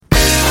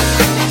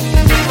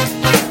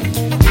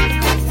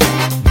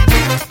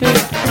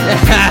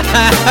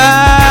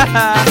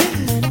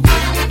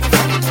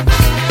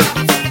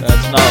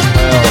not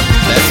fair.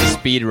 That's a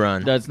speed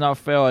run. That's not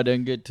fair. I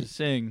didn't get to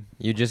sing.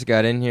 You just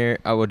got in here.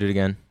 Oh, we'll do it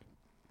again.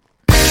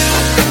 Back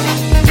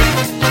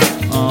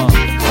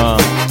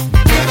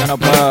on a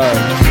pod.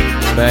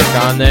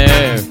 Back on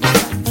there.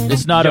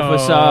 It's not a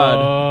facade.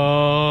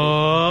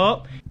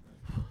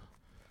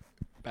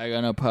 Back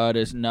on a pod.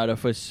 It's not a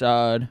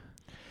facade.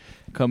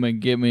 Come and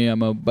get me.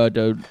 I'm about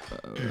to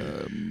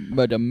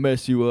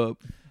mess you up.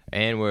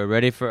 And we're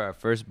ready for our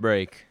first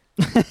break.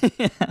 All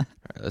right,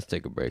 let's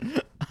take a break.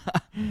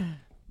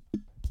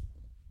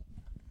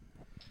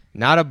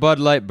 Not a Bud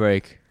Light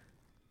break.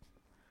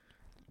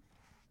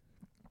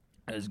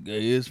 As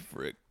gay as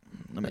frick.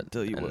 Let me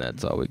tell you and what.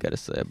 that's all we got to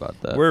say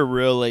about that. We're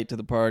real late to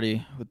the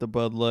party with the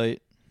Bud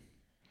Light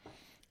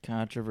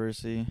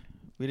controversy.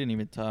 We didn't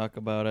even talk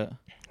about it.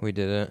 We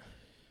did it.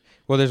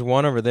 Well, there's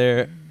one over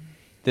there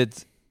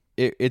that's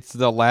it's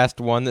the last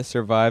one that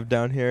survived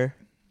down here.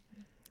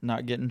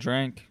 Not getting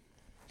drank.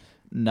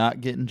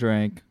 Not getting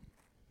drank.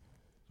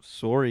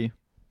 Sorry.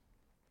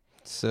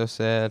 So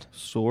sad.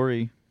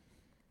 Sorry.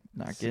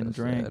 Not getting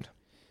drank. Sad.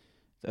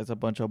 That's a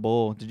bunch of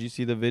bull. Did you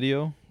see the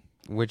video?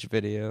 Which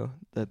video?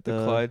 That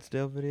The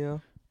Clydesdale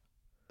video?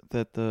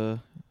 That the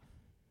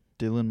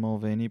Dylan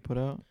Mulvaney put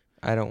out?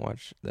 I don't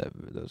watch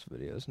those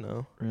videos,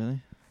 no.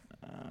 Really?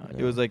 No.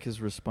 It was like his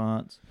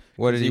response.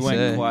 What did he say? He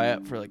went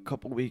quiet for like a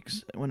couple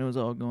weeks when it was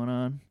all going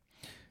on.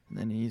 And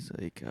then he's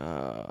like,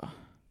 I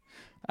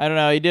don't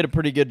know. He did a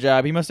pretty good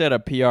job. He must have had a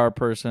PR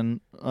person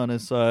on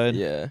his side.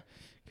 Yeah.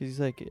 Because he's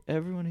like,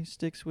 everyone who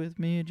sticks with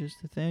me, just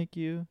to thank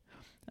you.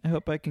 I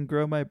hope I can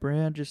grow my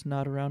brand, just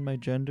not around my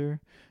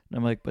gender. And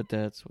I'm like, but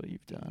that's what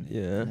you've done.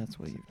 Yeah. That's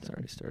what you've done.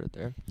 Already started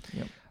there.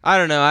 Yep. I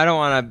don't know. I don't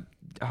want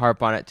to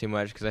harp on it too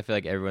much because I feel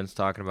like everyone's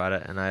talking about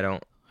it, and I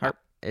don't. Harp.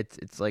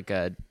 It's like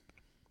a.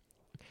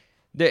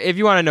 If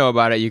you want to know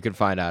about it, you can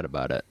find out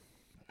about it.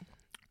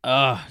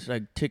 It's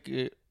like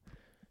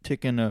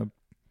ticking a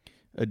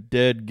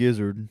dead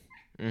gizzard.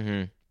 Mm-hmm.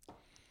 It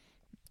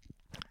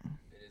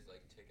is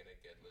like ticking a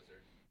dead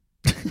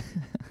lizard.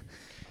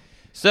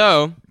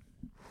 So.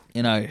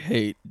 And I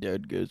hate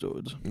dead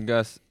gizzards.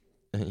 Gus,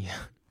 yeah.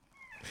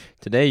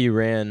 Today you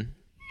ran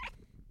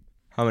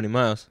how many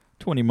miles?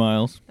 20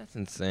 miles. That's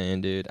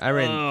insane, dude. I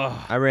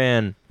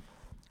ran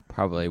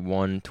probably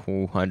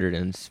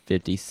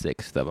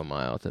 1/256th of a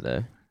mile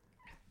today.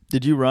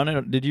 Did you run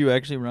it? Did you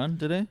actually run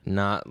today?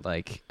 Not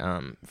like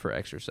for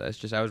exercise.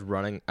 Just I was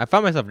running. I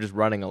found myself just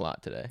running a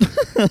lot today.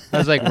 I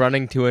was like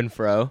running to and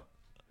fro.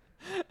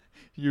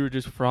 You were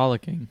just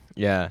frolicking.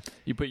 Yeah.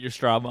 You put your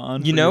Strava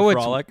on. You for know your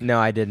what's frolic? No,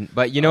 I didn't.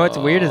 But you know what's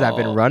weird is I've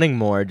been running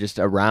more just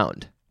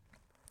around.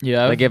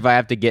 Yeah. Like if I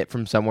have to get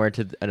from somewhere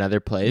to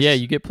another place. Yeah,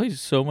 you get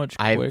places so much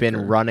quicker. I've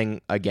been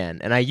running again.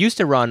 And I used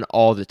to run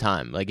all the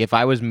time. Like if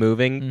I was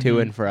moving to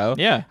and fro,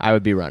 yeah, I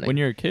would be running. When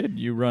you're a kid,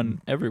 you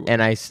run everywhere.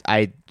 And I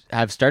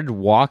have started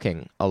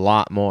walking a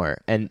lot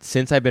more. And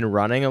since I've been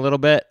running a little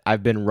bit,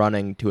 I've been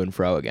running to and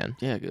fro again.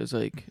 Yeah, it goes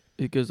like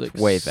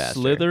way faster.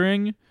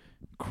 Slithering,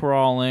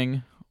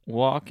 crawling,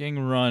 walking,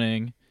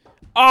 running.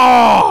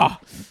 Oh,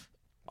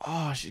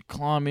 she's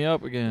clawing me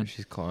up again.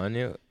 She's clawing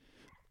you?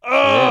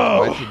 Oh!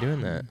 Why is she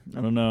doing that? I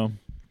don't know.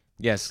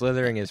 Yeah,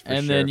 slithering is for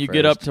and sure then you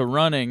get up to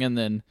running, and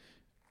then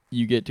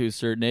you get to a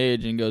certain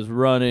age and goes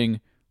running,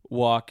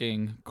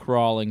 walking,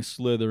 crawling,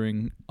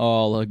 slithering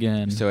all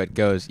again. So it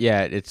goes,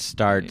 it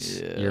starts.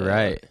 Yeah, you're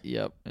right.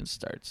 Yep, it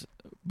starts.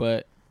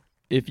 But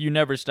if you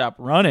never stop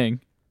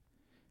running,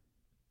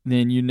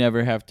 then you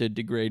never have to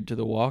degrade to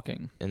the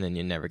walking. And then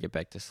you never get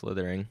back to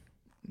slithering.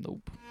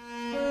 Nope.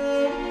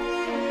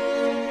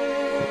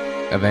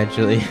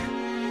 Eventually,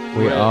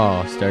 we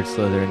all start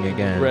slithering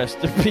again.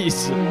 Rest in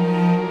peace.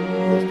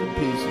 Rest in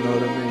peace, you know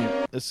what I mean?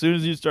 As soon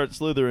as you start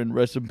slithering,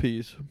 rest in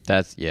peace.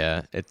 That's,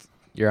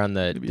 you're on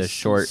the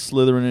short...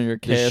 Slithering in your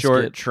casket. The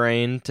short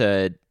train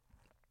to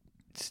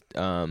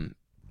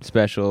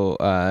Special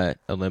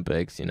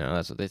Olympics,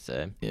 that's what they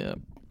say. Yeah.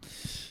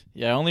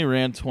 Yeah, I only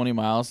ran 20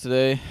 miles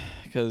today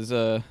because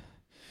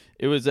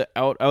it was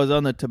out. I was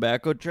on the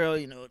tobacco trail.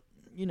 You know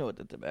what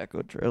the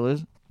tobacco trail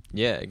is?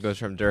 Yeah, it goes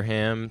from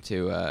Durham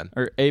to...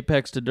 or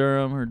Apex to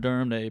Durham, or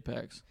Durham to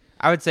Apex.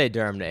 I would say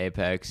Durham to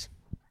Apex.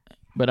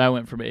 But I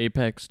went from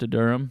Apex to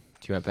Durham.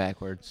 You went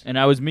backwards. And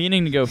I was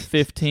meaning to go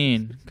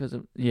 15 because,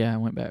 I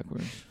went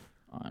backwards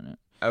on it.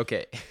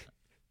 Okay.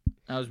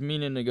 I was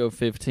meaning to go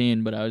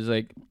 15, but I was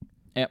like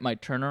at my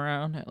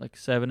turnaround at like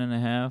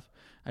 7.5.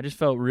 I just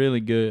felt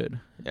really good.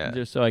 Yeah.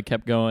 Just so I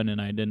kept going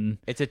and I didn't.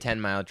 It's a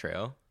 10-mile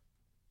trail.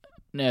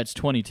 No, it's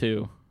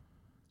 22.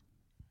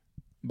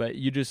 But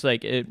you just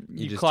like it.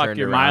 You just clock turned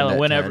your around mile at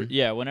whenever. 10.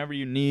 Yeah, whenever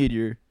you need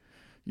your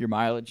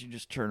mileage, you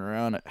just turn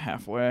around at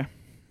halfway.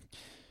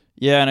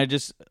 Yeah, and I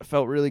just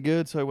felt really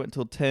good, so I went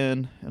till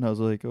 10, and I was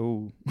like,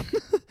 oh.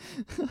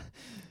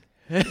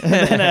 And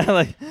then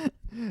I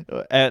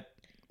at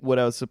what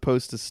I was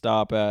supposed to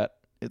stop at,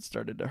 it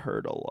started to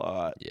hurt a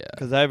lot. Yeah.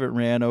 Because I haven't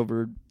ran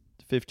over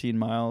 15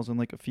 miles in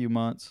like a few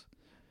months,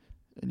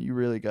 and you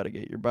really got to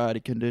get your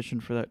body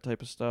conditioned for that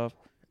type of stuff.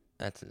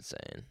 That's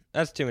insane.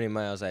 That's too many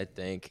miles, I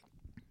think.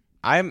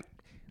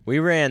 We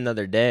ran the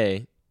other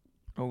day.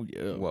 Oh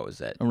yeah. What was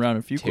that? Around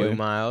a few 2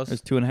 miles.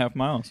 It's 2.5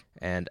 miles.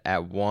 And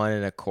at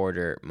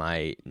 1.25,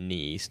 my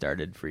knee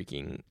started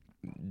freaking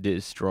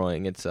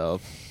destroying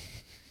itself.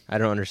 I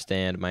don't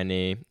understand my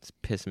knee. It's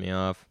pissing me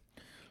off.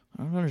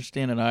 I don't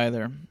understand it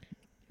either.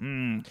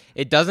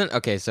 It doesn't.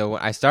 Okay, so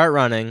when I start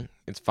running,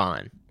 it's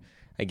fine.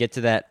 I get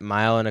to that 1.25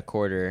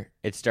 miles,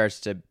 it starts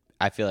to,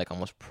 I feel like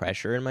almost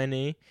pressure in my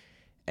knee.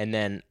 And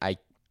then I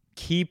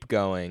keep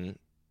going,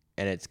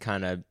 and it's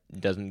kind of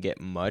doesn't get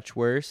much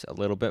worse, a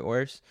little bit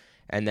worse.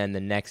 And then the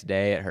next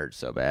day, it hurts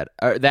so bad.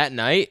 That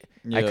night,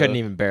 I couldn't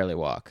even barely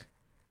walk.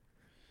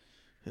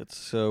 It's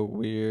so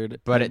weird.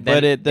 But it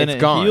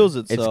gone. Heals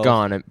itself. It's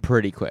gone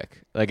pretty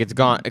quick. Like, it's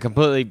gone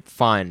completely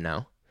fine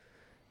now.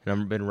 And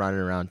I've been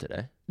running around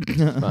today.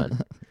 It's fun.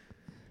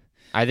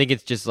 I think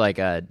it's just like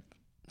a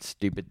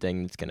stupid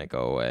thing that's going to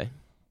go away.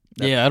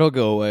 Yeah, it'll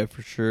go away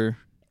for sure.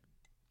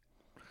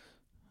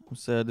 I'm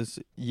sad to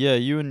see. Yeah,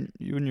 you and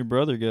your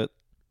brother got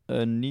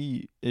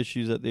knee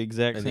issues at the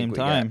exact same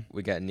time.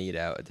 We got kneed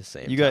out at the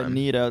same time. You got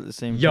kneed out at the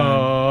same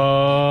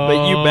time.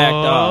 But you backed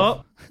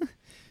off.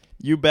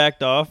 You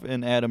backed off,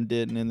 and Adam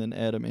didn't, and then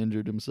Adam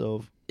injured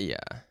himself. Yeah.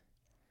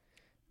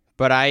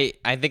 But I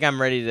think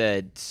I'm ready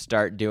to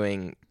start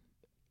doing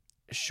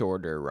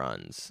shorter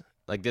runs.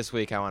 Like this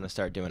week, I want to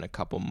start doing a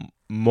couple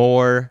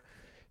more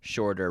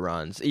shorter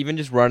runs. Even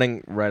just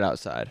running right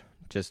outside.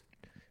 Just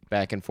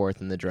back and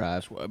forth in the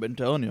drive. That's what I've been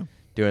telling you.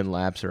 Doing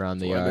laps around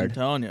the yard. I've been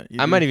telling you.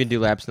 I might even do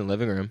laps in the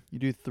living room. You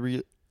do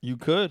 3. You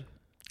could.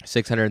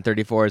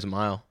 634 is a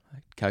mile. I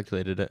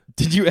calculated it.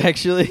 Did you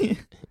actually?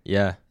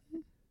 Yeah.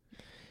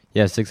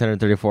 Yeah,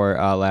 634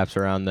 laps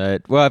around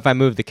the... Well, if I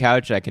move the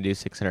couch, I can do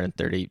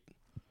 630.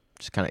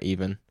 Just kind of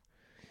even.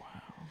 Wow.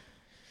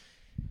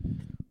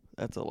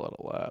 That's a lot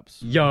of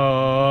laps. Yo.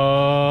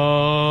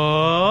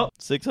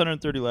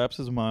 630 laps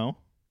is a mile.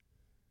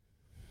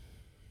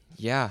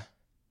 Yeah.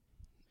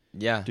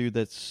 Yeah. Dude,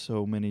 that's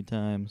so many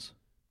times.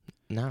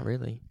 Not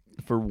really.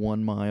 For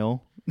 1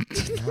 mile?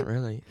 Not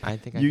really. I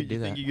think I could do You that.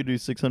 think you could do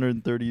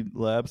 630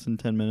 laps in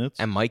 10 minutes?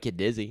 I might get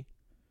dizzy.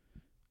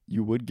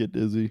 You would get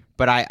dizzy.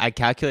 But I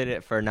calculated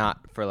it for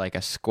like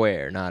a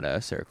square, not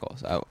a circle.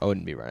 So I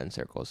wouldn't be running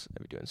circles.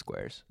 I'd be doing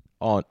squares.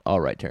 All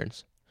right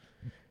turns.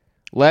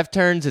 Left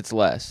turns, it's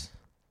less.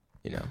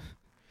 You know.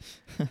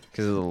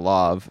 Because of the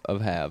law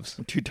of halves.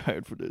 I'm too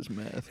tired for this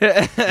math.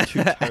 I'm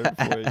too tired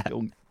for it.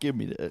 Don't give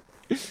me that.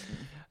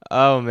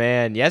 Oh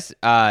man, yes.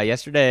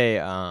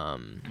 Yesterday.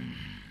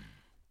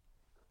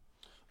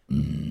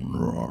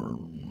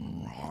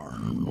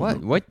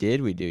 What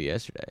did we do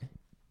yesterday?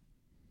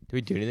 Did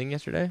we do anything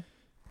yesterday?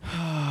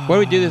 What did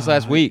we do this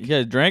last week? You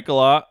guys drank a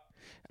lot.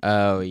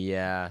 Oh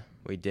yeah,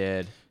 we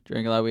did.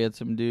 Drank a lot. We had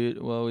some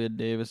dude. Well, we had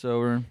Davis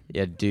over.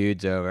 Yeah,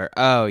 dudes over.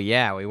 Oh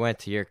yeah, we went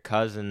to your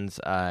cousin's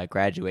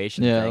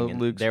graduation thing.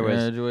 And Luke's there was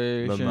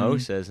graduation.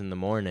 mimosas in the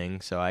morning,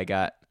 so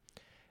I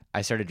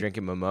started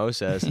drinking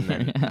mimosas, and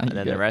then Yeah, and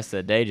then the rest of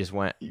the day just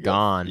went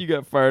gone. You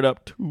got fired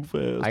up too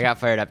fast. I got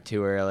fired up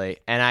too early,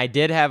 and I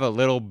did have a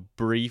little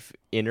brief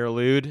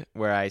interlude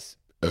where I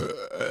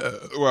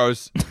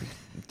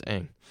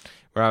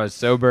was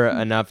sober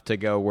enough to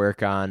go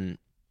work on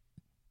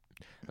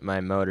my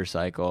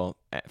motorcycle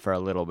for a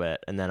little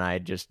bit, and then I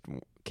just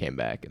came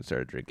back and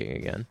started drinking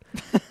again,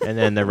 and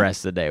then the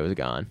rest of the day was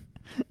gone.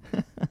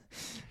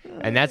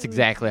 And that's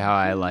exactly how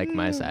I like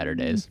my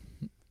Saturdays.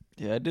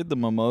 Yeah, I did the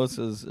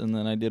mimosas, and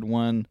then I did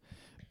one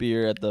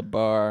beer at the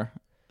bar,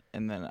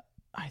 and then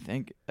I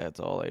think that's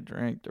all I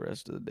drank the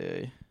rest of the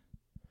day.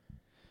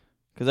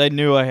 Because I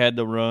knew I had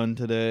to run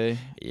today.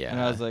 Yeah.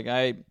 And I was like,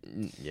 I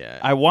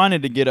Yeah.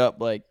 wanted to get up,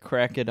 like,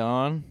 crack it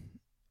on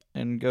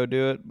and go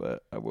do it,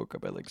 but I woke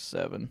up at, like,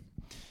 7.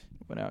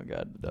 Went out and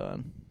got it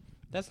done.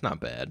 That's not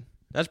bad.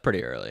 That's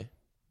pretty early.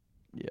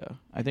 Yeah.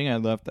 I think I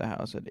left the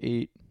house at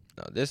 8.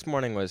 No, this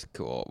morning was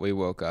cool. We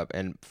woke up,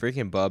 and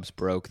freaking Bubs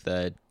broke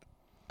the...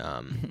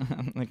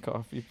 The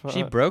coffee pot.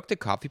 She broke the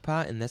coffee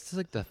pot, and this is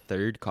like the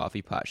 3rd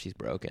coffee pot she's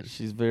broken.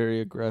 She's very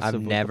aggressive. I've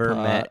with never the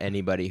pot. met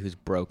anybody who's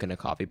broken a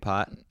coffee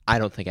pot. I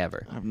don't think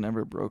ever. I've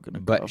never broken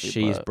a But coffee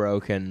she's pot.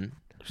 broken.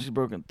 She's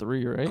broken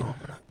 3, right? Oh,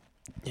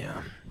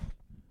 yeah.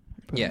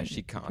 Yeah,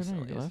 she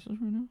constantly Putting on your is.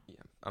 glasses right now? Yeah,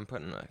 I'm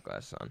putting my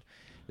glasses on.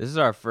 This is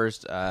our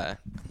first.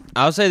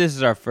 I'll say this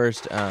is our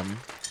first.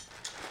 Gotta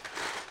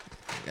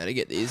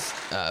get these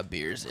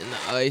beers in the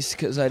ice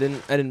because I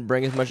didn't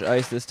bring as much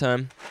ice this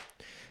time.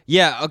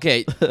 Yeah.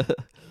 Okay.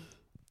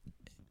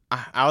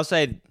 I'll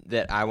say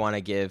that I want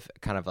to give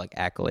kind of like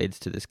accolades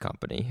to this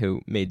company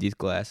who made these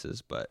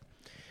glasses, but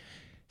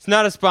it's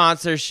not a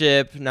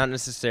sponsorship, not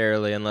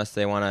necessarily, unless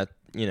they want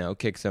to,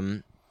 give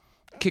some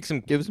Give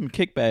some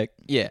kickback.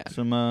 Yeah.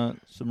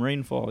 Some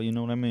rainfall, you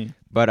know what I mean?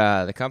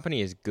 But the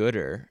company is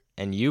Gooder,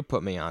 and you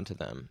put me onto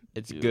them.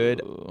 It's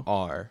Good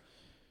R.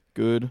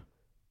 Good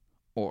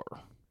or.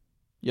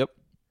 Yep.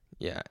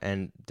 Yeah,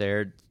 and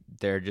they're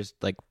just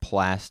like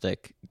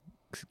plastic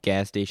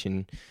gas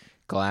station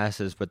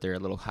glasses, but they're a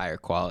little higher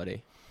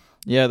quality.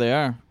 Yeah, they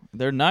are.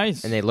 They're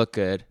nice. And they look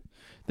good.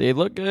 They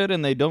look good,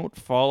 and they don't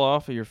fall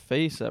off of your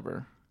face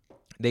ever.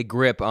 They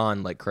grip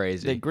on like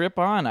crazy. They grip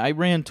on. I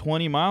ran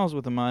 20 miles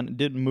with them on.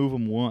 Didn't move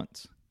them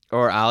once.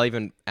 Or I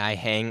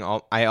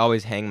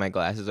always hang my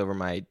glasses over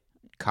my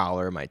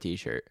collar of my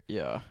t-shirt.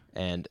 Yeah.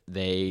 And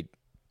they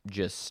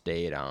just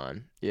stayed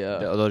on. Yeah.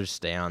 They'll just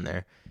stay on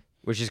there,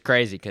 which is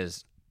crazy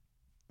because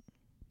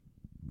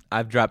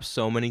I've dropped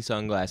so many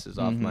sunglasses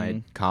off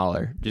my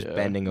collar just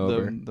bending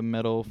over. The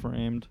metal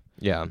framed.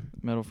 Yeah.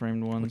 Metal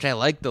framed ones. Which I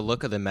like the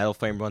look of the metal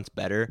framed ones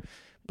better,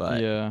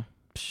 but yeah.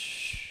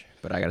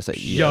 But I gotta say,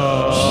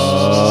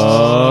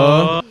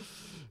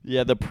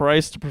 yeah, the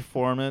price to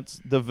performance,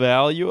 the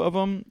value of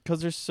them,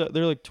 because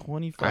they're like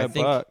 $25. I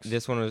think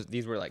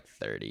these were like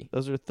 30.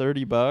 Those are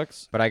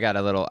 $30. But I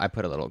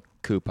put a little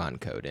coupon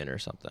code in or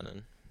something,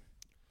 and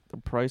the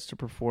price to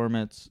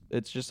performance,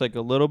 it's just like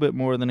a little bit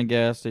more than a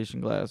gas station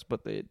glass,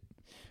 but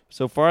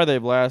so far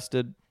they've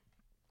lasted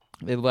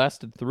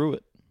through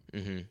it.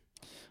 Mm-hmm.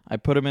 I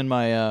put them in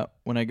my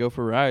when I go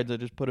for rides, I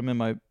just put them in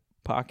my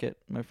pocket,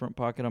 my front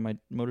pocket on my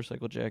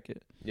motorcycle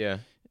jacket. Yeah.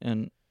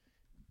 And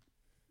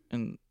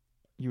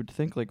you would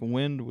think like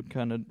wind would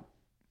kind of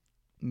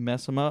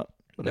mess them up,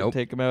 but I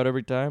take them out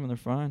every time and they're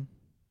fine.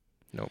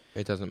 Nope,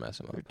 it doesn't mess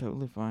them up. They're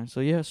totally fine.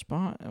 So yeah,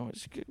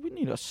 we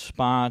need a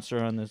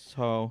sponsor on this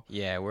hoe.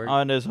 Yeah,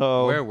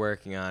 we're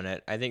working on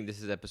it. I think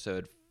this is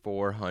episode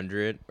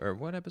 400, or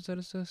what episode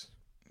is this?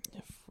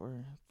 Yeah,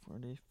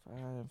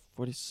 45,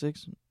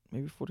 46,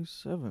 maybe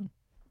 47.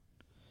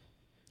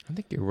 I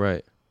think you're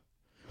right.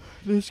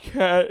 This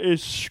cat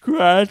is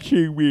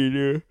scratching me,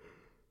 dude.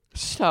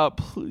 Stop,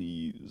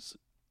 please.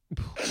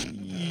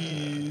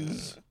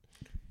 Please.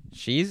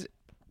 She's...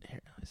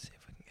 Here, let's see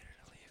if I can get her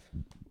to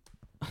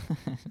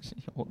leave.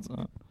 She holds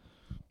on.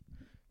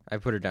 I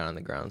put her down on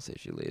the ground so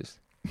she leaves.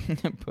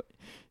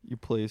 You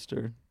placed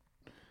her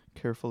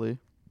carefully.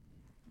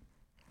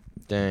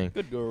 Dang.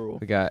 Good girl.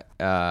 We got...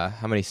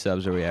 how many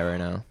subs are we at right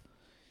now?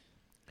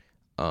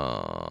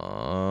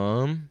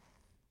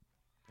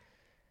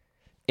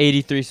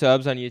 83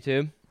 subs on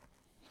YouTube.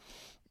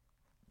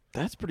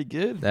 That's pretty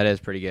good. That is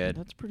pretty good.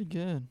 That's pretty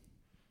good.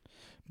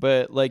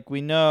 But, like,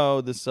 we know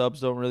the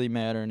subs don't really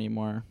matter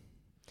anymore.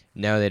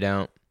 No, they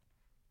don't.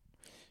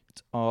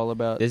 It's all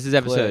about This is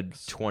episode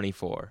clicks.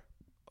 24.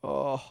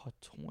 Oh,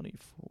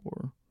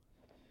 24.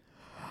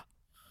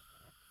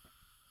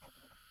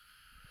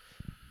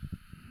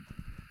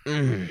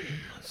 Let's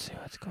see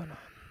what's going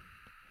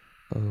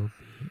on.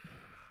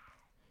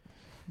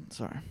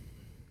 Sorry.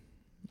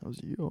 I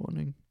was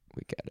yawning.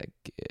 We got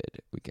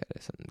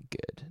something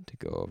good to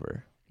go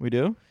over. We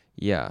do?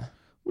 Yeah.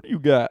 What do you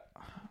got?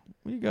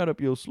 What you got up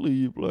your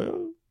sleeve, player?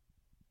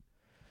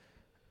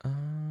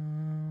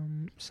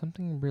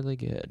 Something really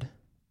good.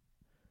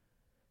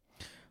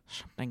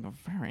 Something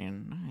very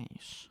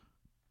nice.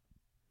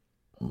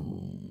 We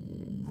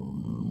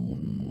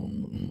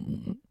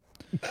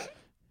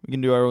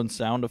can do our own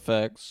sound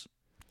effects.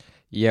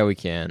 Yeah, we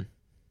can.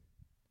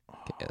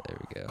 Okay, there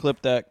we go.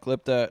 Clip that.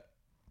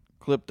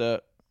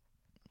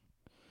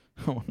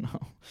 Oh, no.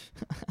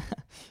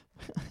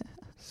 Is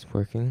this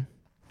working?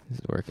 This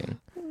is working.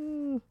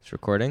 It's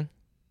recording?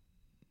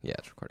 Yeah,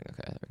 it's recording.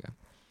 Okay, there we go.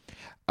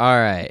 All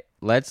right,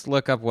 let's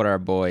look up what our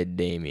boy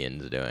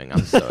Damien's doing.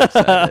 I'm so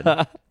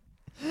excited.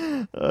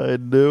 I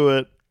knew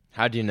it.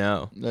 How'd you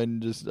know? I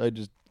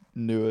just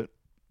knew it.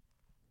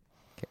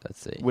 Okay,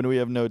 let's see. When we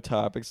have no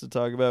topics to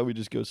talk about, we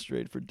just go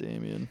straight for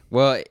Damien.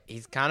 Well,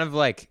 he's kind of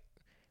like,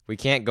 we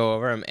can't go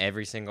over him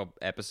every single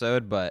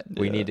episode, but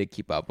we need to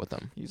keep up with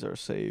him. He's our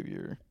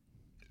savior.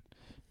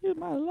 He's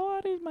my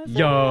Lord, he's my savior.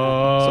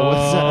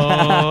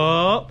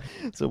 Yo!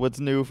 So what's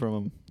new from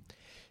him?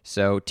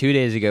 So 2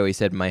 days ago, he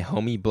said, my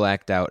homie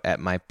blacked out at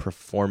my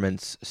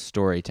performance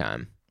story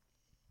time.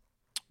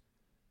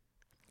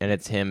 And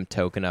it's him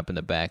token up in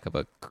the back of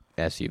a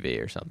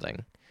SUV or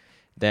something.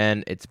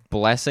 Then it's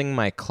blessing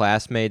my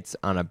classmates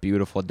on a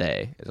beautiful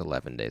day is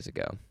 11 days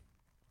ago.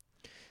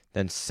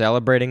 Then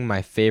celebrating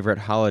my favorite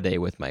holiday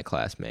with my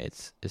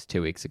classmates is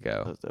 2 weeks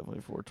ago. That's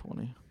definitely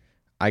 420.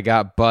 I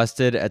got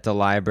busted at the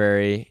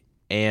library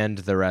and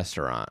the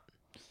restaurant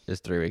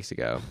is 3 weeks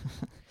ago.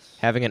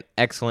 Having an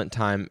excellent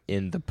time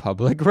in the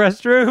public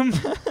restroom.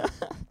 I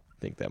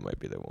think that might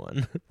be the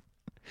one.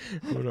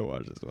 I'm going to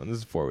watch this one. This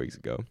is 4 weeks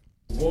ago.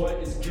 What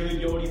is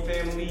good, Yodi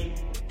family?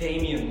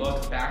 Damien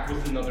Luck back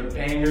with another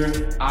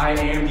banger. I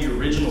am the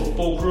original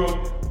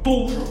Fulcrum.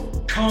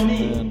 Fulcrum,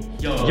 coming.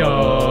 Yo,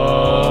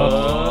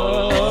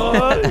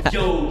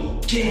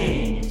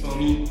 gang, you feel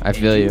me? I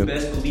feel you.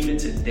 Best believe it,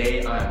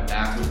 today I am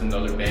back with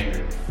another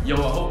banger. Yo,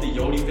 I hope the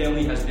Yodi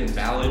family has been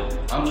valid.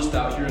 I'm just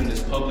out here in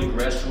this public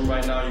restroom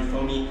right now, you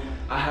feel me?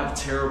 I have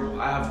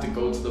to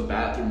go to the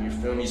bathroom, you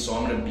feel me? So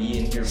I'm gonna be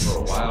in here for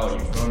a while, you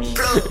feel me?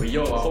 But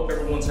yo, I hope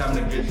everyone's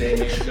having a good day.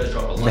 Make sure you guys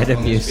drop a like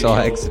on this Metamucil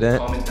video, accident.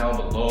 comment down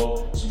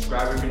below, subscribe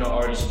subscribe if you're not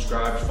already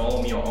subscribed.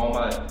 Follow me on all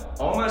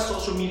my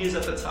social medias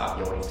at the top,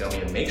 yo, you feel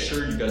me? And make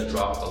sure you guys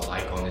drop a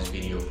like on this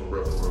video for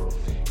real, for real.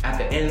 At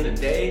the end of the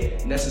day,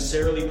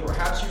 necessarily,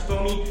 perhaps you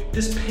feel me,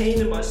 this pain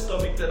in my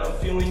stomach that I'm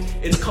feeling,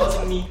 it's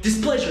causing me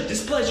displeasure.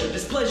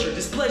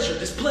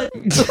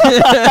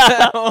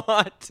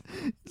 What?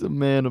 He's a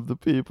man of the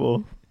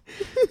people.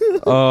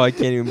 Oh, I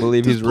can't even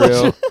believe he's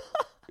real.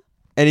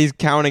 And he's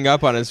counting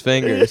up on his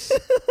fingers.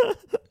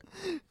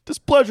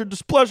 Displeasure.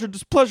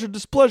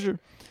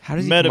 How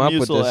does he come up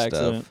with this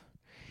stuff?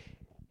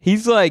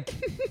 He's like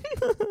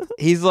a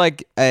He's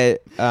like a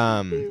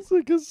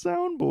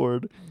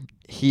soundboard.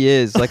 He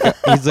is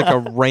he's like a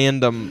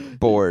random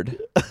board.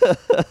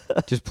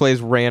 Just plays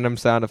random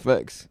sound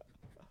effects.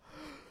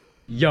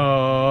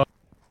 Yo.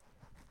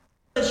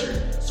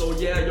 So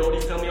yeah, yo,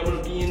 you feel me? I'm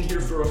gonna be in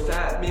here for a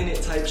fat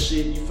minute type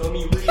shit. You feel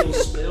me? Real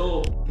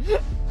spill.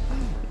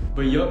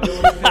 But yo,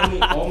 you feel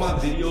me? All my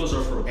videos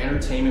are for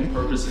entertainment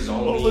purposes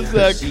only. What was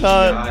that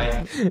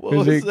cut? What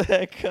was There's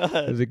that cut?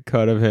 There's a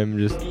cut of him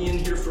just. Be in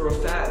here for a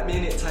fat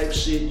minute type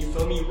shit. You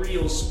feel me?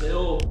 Real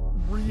spill.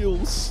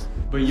 Reels.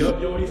 But yo,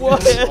 you feel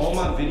me? All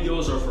my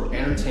videos are for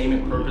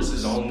entertainment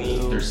purposes only.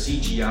 They're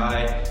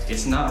CGI.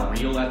 It's not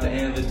real at the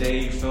end of the day.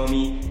 You feel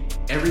me?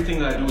 Everything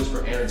that I do is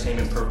for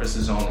entertainment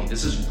purposes only.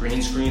 This is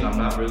green screen. I'm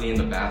not really in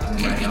the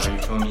bathroom right now. You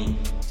feel me?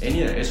 And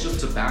yeah, it's just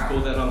tobacco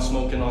that I'm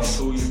smoking on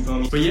too. You feel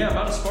me? But yeah,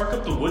 about to spark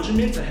up the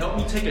Woodgerman to help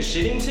me take a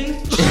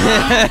shittington.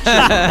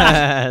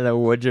 The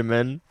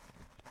Woodgerman.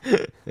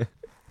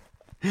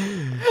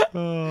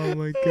 Oh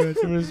my god,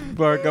 I'm gonna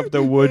spark up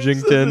the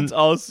Woodgington. It's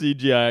all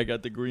CGI. I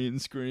got the green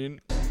screen.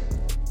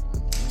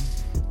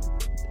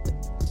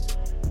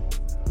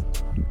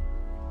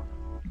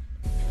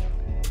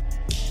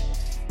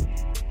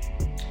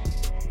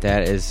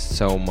 That is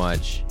so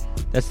much.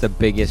 That's the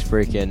biggest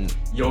freaking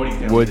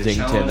Woodington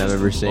Woodington I've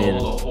ever seen.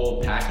 The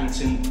whole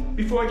Packington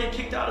before I get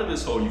kicked out of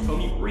this hole. You feel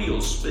me?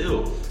 Real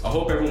spill. I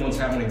hope everyone's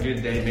having a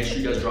good day. Make sure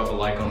you guys drop a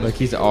like on this. Look,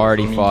 he's video,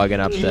 already you feel me? fogging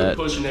up Keep that.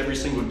 pushing every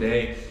single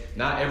day.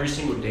 Not every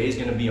single day is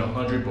gonna be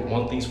 100, but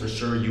one thing's for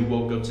sure: you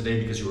woke up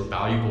today because you were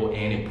valuable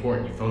and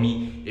important. You feel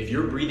me? If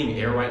you're breathing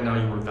air right now,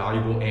 you were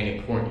valuable and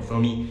important. You feel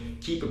me?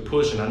 Keep it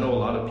pushing. I know a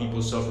lot of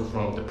people suffer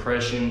from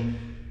depression,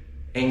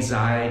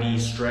 anxiety,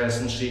 stress,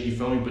 and shit. You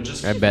feel me? But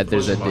just I keep bet it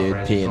there's a pushing, my dude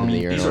friends, you peeing feel in the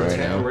me? urinal These are right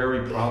now.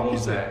 temporary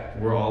problems that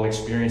we're all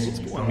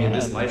experiencing. You feel me? And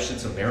this life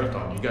shit's a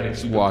marathon. You gotta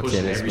keep it Walked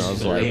pushing in, it every smells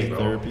single like day, bro.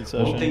 therapy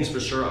session. One thing's for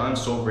sure, I'm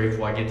so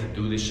grateful I get to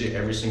do this shit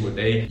every single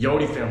day.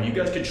 Yodi fam, you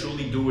guys can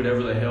truly do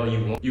whatever the hell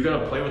you want. You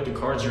gotta play with the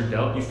cards you're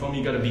dealt. You feel me?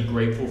 You gotta be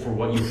grateful for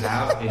what you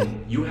have,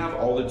 and you have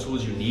all the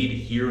tools you need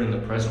here in the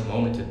present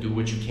moment to do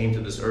what you came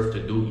to this earth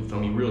to do. You feel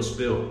me? Real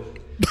spill.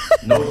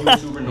 No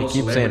YouTuber, no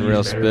keep celebrity saying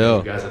real is better spill.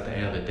 than you guys at the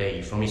end of the day.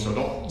 You feel me? So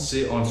don't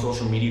sit on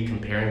social media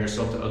comparing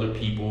yourself to other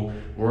people,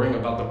 worrying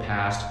about the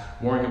past,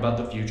 worrying about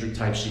the future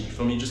type shit. You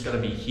feel me? You just gotta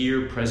be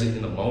here, present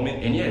in the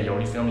moment. And yeah,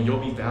 Yodi family, you'll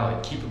be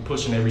valid. Keep it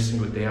pushing every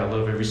single day. I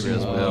love every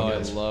single one of Oh, you I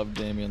guys. love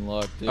Damien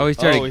Luck, dude. Oh, he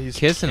started he's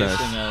kissing us.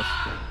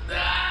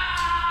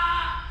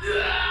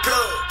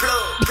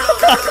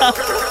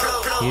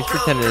 He's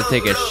pretending to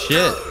take a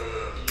shit.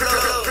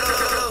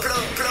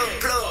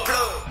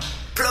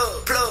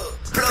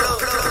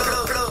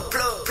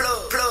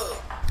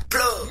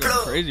 Going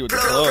crazy with the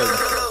plug.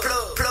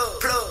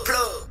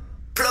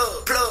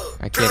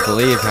 I can't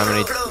believe how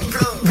many.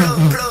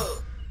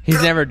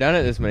 He's never done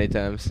it this many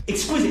times.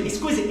 Exquisite. You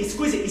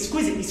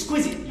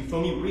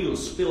feel me? Real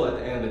spill at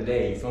the end of the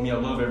day. You feel me? I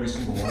love every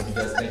single one of you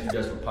guys. Thank you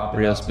guys for popping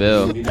Real out.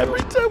 spill.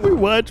 Every time we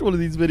watch one of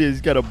these videos,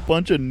 he's got a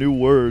bunch of new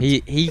words.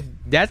 He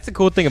that's the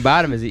cool thing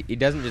about him is he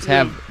doesn't just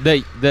have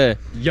the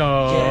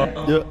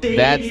yo.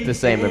 That's the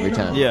same every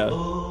time. Yeah.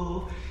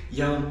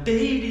 Young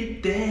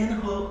dated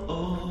then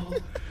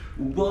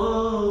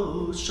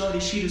whoa, shorty,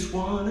 she just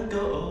wanna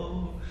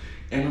go,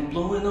 and I'm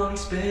blowing on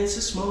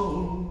expensive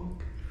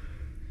smoke.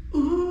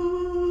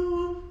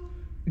 Ooh,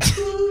 It's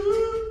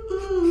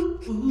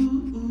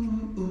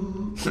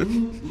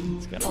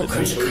kind of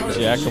a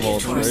jack of all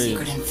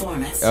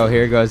trades. Oh,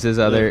 here goes his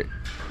other.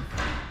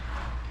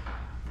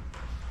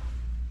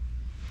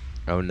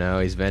 Oh no,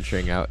 he's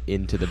venturing out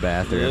into the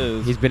bathroom. He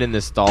is. He's been in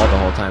this stall the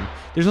whole time.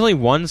 There's only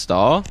one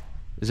stall.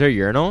 Is there a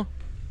urinal?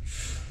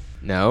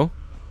 No.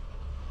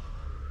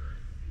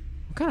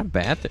 What kind of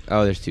bathroom?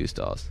 Oh, there's two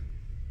stalls.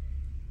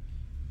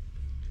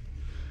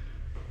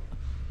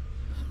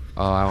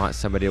 Oh, I want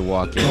somebody to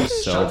walk in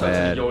so Shout out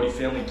bad. to the Yodi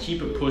family.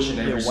 Keep it pushing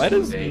every why single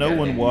does day. no one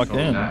Goddamn, walk you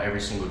feel me? in? Not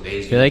every single day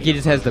is I feel like he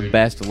just has the 100.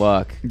 best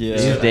luck. Yeah.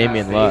 He's just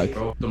Damien Have Luck. faith,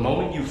 bro. The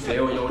moment you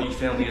fail, Yodi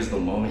family, is the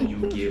moment you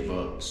give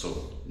up.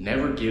 So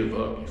never give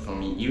up. You feel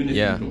me? Even if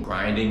Yeah. you've been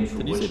grinding for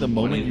Did you what say the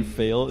moment wanted you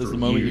fail is for the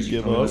moment you years,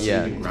 give feel me? up? Let's say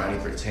Yeah. You've been grinding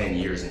for 10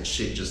 years and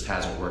shit just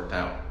hasn't worked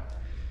out.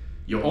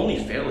 You'll only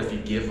fail if you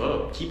give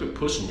up. Keep it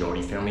pushing,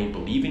 Yodi family.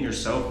 Believe in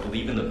yourself.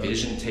 Believe in the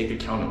vision. Take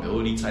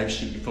accountability type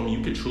shit. You feel me?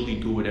 You could truly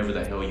do whatever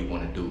the hell you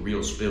want to do.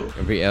 Real spill.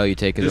 Every L you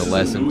take is This a is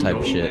lesson new type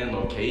Yodi shit. Land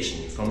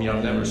location. You feel me?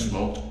 I've never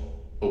smoked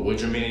a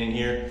Woodgerman in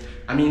here.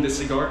 I mean, the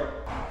cigar.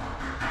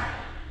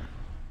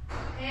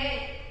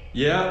 Hey.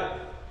 Yeah.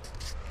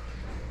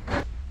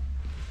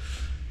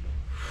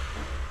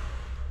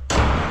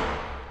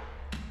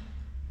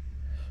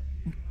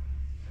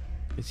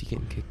 Is he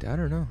getting kicked out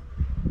or no?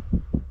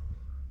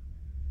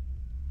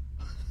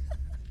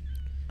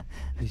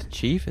 He's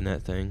chiefing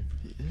that thing.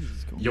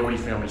 Yodi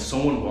family,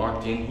 someone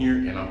walked in here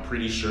and I'm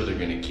pretty sure they're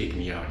gonna kick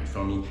me out, you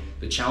feel me?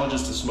 The challenge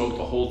is to smoke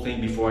the whole thing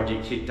before I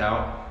get kicked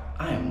out.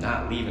 I am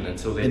not leaving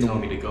until they tell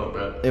me to go,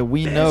 bro. And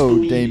we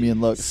know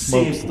Damian Luck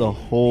smokes the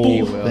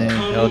whole thing.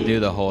 He'll do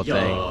the whole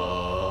thing.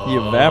 He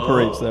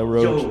evaporates that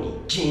roach.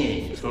 Yodi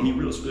gang, you feel me?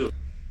 Real spill.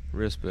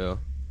 Real spill.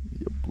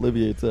 He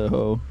obliviates that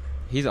hoe.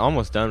 He's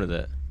almost done with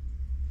it.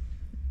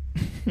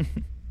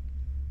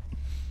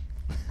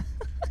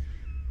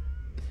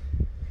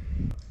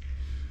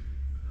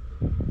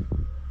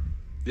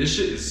 This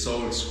shit is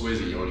so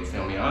exquisite, Yodi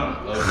family.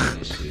 I'm loving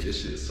this shit.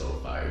 This shit is so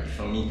fire. You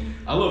feel me?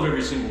 I love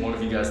every single one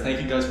of you guys.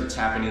 Thank you guys for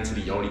tapping into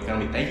the Yodi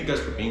family. Thank you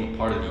guys for being a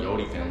part of the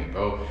Yodi family,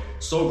 bro.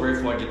 So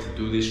grateful I get to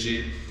do this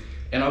shit.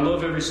 And I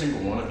love every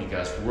single one of you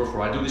guys. For real,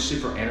 for I do this shit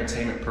for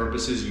entertainment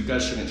purposes. You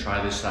guys shouldn't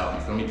try this out.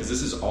 You feel me? Because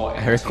this is all.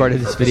 I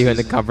recorded this video in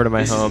the comfort of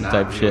my This is home not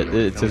type real, shit. you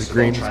It's feel me? just So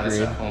green don't try this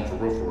screen. at home, for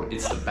real, for real.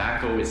 It's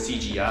tobacco. It's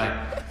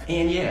CGI.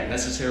 And yeah,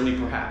 necessarily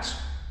perhaps.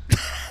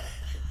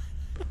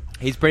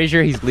 He's pretty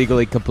sure he's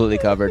legally completely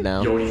covered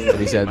now. Yodi When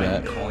he said might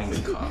that. be calling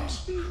the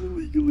cops.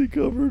 Legally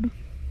covered.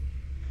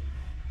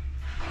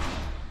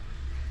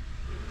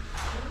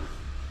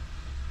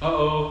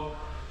 Uh-oh.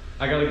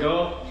 I gotta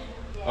go?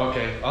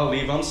 Okay, I'll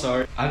leave. I'm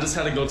sorry. I just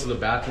had to go to the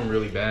bathroom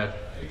really bad.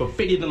 But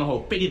pity than a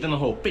hole, pity than a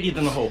hole, pity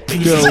than a hole,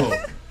 pity than a hole.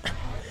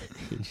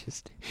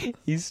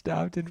 He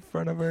stopped in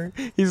front of her.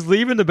 He's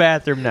leaving the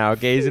bathroom now.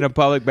 Okay, he's in a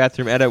public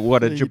bathroom at a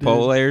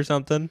Chipotle or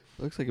something.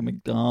 Looks like a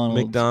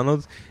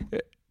McDonald's.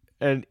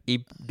 And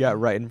he got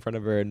right in front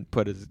of her and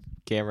put his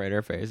camera in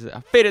her face.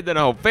 Faded than a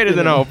hoe, faded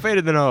than a hoe,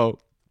 faded than a hoe.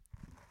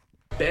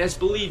 Best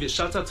believe it.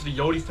 Shouts out to the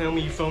Yodi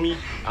family, you feel me?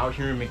 Out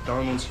here in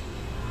McDonald's.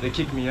 They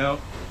kicked me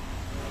out.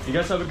 You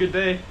guys have a good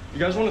day. You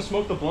guys want to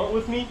smoke the blunt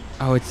with me?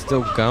 Oh, it's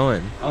still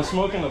going. I'm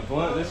smoking the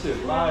blunt. This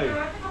shit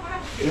live.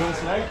 You want a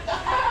snack?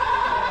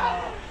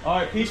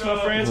 Alright, peace, my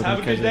friends. Have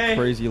a good day.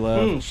 Crazy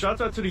laugh.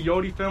 Shouts out to the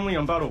Yodi family.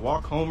 I'm about to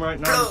walk home right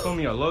now. You feel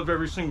me? I love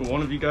every single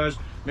one of you guys.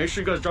 Make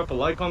sure you guys drop a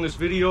like on this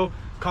video.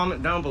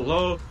 Comment down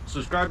below.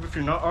 Subscribe if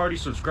you're not already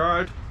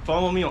subscribed.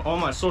 Follow me on all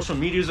my social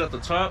medias at the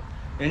top.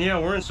 And yeah,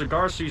 we're in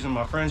cigar season,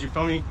 my friends. You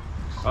feel me?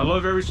 I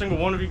love every single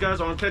one of you guys.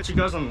 I'm gonna catch you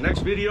guys on the next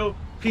video.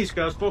 Peace,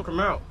 guys. Fulcrum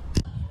out.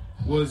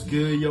 What's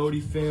good,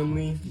 Yodi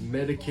family?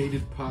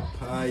 Medicated pot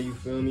pie. You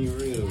feel me?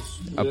 Real A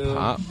spill.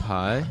 pot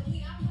pie?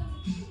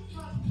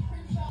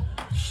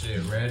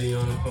 Shit, ready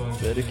on the phone.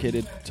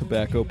 Dedicated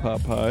tobacco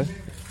pot pie.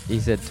 He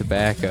said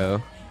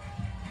tobacco.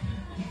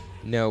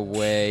 No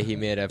way he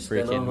made a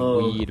freaking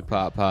weed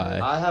pot pie.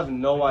 I have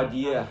no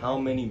idea how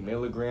many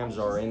milligrams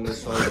are in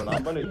this hoe, but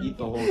I'm gonna eat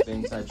the whole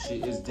thing type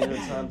shit. It's dinner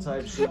time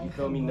type shit, you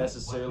feel me?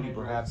 Necessarily,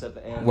 perhaps at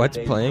the end. What's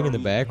of the day, playing you in the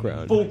feel me?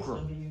 background?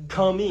 Fulcrum,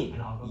 come in.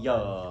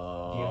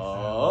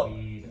 Yo,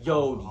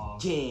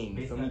 gang,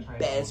 you feel me?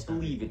 Best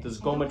believe it. Does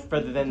it go much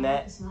further than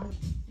that?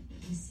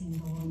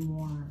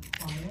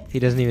 He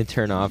doesn't even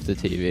turn off the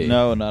TV.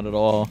 No, not at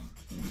all.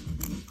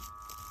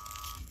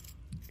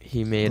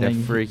 He made a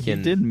Dang,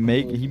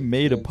 freaking... He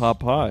made a pot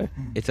pie.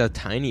 It's a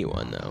tiny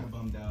one, though.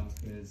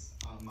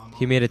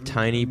 He made a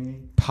tiny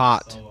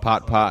pot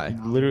pie.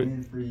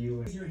 Literally.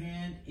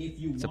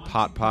 It's a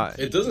pot pie.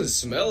 It doesn't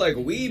smell like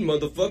weed,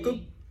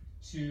 motherfucker.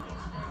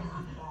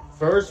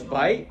 First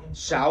bite,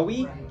 shall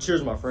we?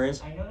 Cheers, my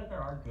friends. I know that there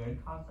are good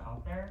cops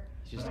out there.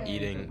 He's just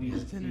eating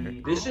his dinner.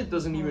 This shit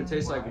doesn't even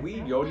taste like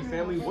weed, Yodi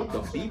family. What the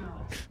beep?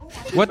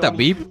 What the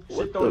beep?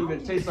 Shit don't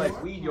even taste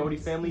like weed, Yodi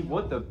family.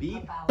 What the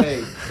beep?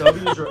 Hey,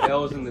 W's or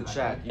L's in the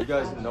chat. You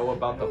guys know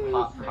about the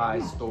pot pie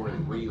story,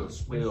 real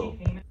spill.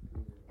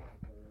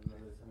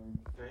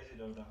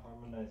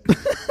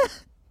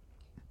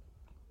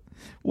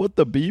 What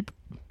the beep?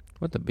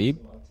 What the beep?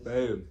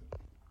 Babe.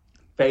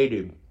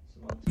 Faded.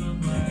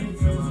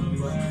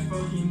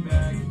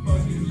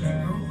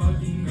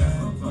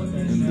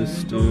 In the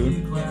stew.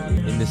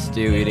 In the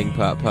stew eating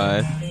pot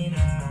pie.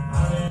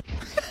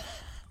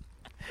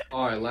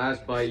 Alright,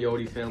 last bite,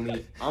 Yodi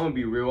family. I'm gonna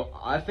be real.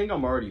 I think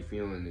I'm already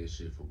feeling this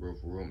shit for real,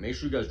 for real. Make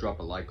sure you guys drop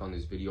a like on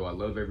this video. I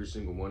love every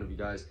single one of you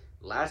guys.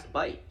 Last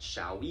bite,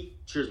 shall we?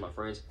 Cheers, my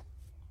friends.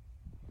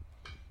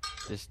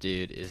 This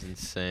dude is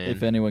insane.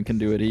 If anyone can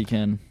do it, he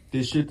can.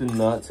 This shit did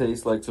not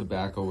taste like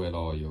tobacco at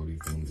all,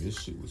 Yodi family.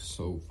 This shit was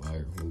so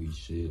fire. Holy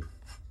shit.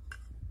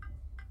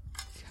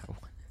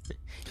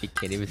 He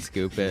can't even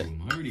scoop it.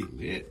 I'm already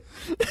lit.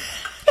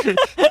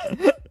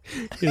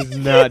 He's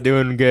not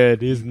doing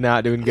good. He's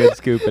not doing good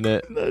scooping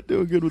it. Not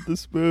doing good with the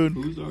spoon.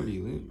 Who's already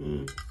lit,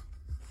 man?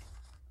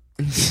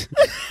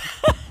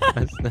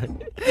 That's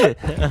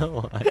not...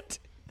 What?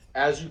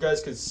 As you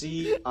guys can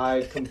see,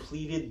 I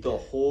completed the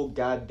whole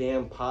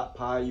goddamn pot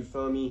pie, you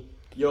feel me?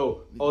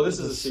 Yo, oh, this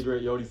is a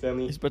cigarette, Yodi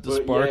family. He's about to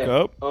But spark yeah,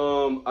 up.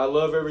 I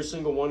love every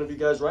single one of you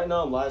guys. Right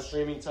now, I'm live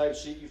streaming type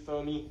shit, you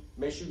feel me?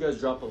 Make sure you guys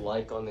drop a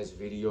like on this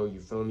video, you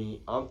feel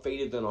me? I'm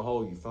faded than a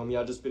hoe, you feel me?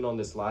 I just been on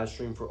this live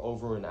stream for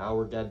over an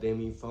hour,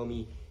 goddamn, you feel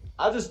me?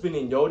 I've just been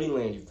in Yodi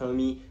land, you feel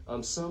me?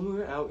 I'm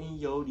somewhere out in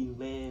Yodi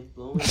land,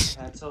 blowing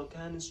hats all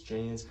kind of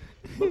strands.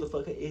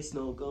 Motherfucker, it's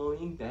no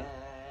going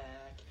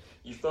back.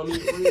 You feel me?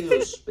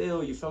 Real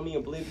spill, you feel me?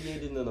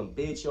 Obliviated in the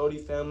bitch, Yodi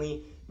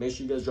family. Make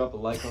sure you guys drop a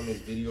like on this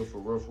video for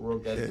real,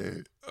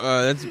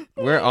 guys.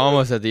 We're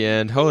almost at the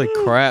end. Holy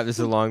crap, this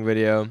is a long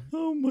video.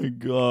 Oh my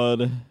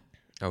god.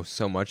 Oh,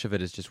 so much of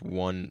it is just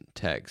one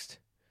text.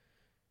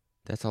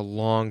 That's a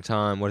long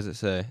time. What does it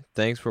say?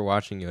 Thanks for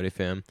watching, Yodi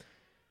fam.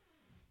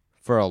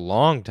 For a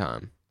long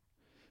time.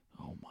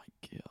 Oh my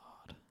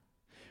god.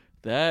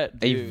 That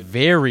A dude.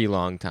 very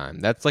long time.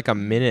 That's like a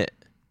minute.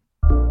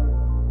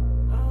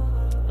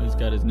 He's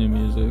got his new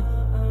music.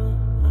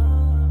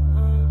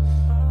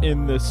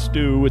 In the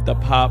stew with the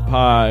pot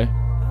pie.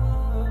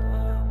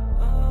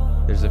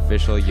 There's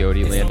official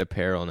Yodi Land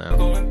apparel now.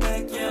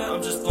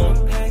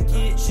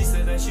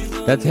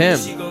 That's him.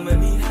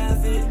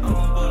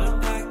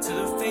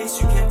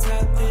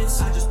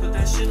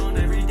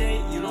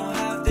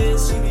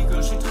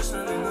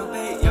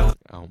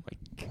 Oh my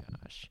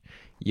gosh.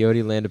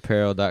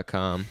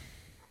 YodiLandApparel.com.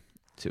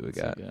 See what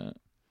we got.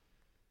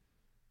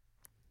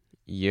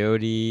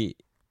 Yodi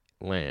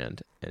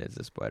Land, and it's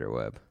a spider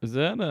web. Is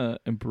that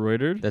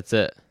embroidered? That's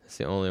it. That's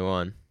the only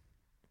one.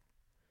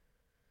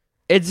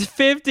 It's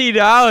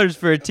 $50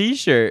 for a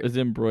t-shirt. Is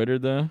it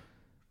embroidered though?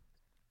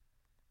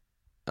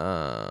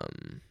 I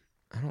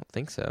don't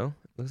think so.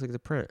 Looks like the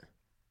print.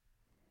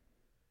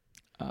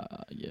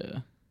 Yeah.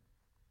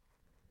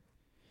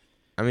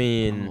 I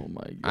mean, Oh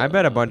my god. I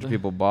bet a bunch of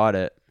people bought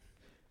it.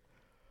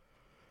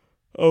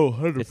 Oh,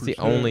 100%. It's the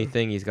only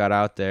thing he's got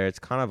out there. It's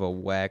kind of a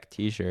whack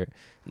t-shirt.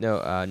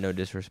 No, no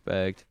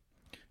disrespect.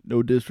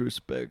 No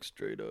disrespect,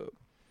 straight up.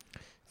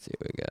 Let's see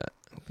what we got.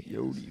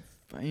 Yodi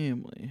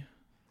family.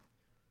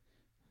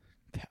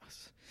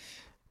 Yes.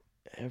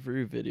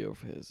 Every video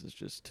of his is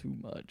just too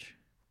much.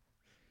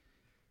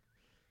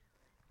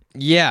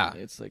 Yeah.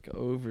 It's like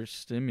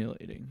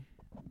overstimulating.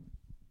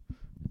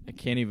 I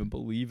can't even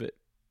believe it.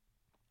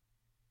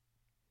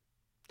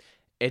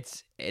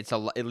 It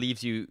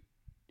leaves you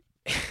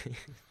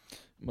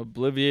I'm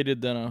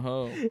obliviated than a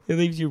hoe. it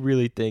leaves you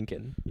really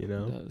thinking, you It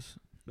know? does.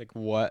 Like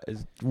what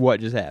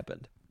just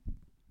happened?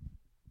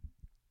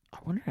 I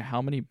wonder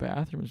how many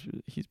bathrooms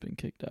he's been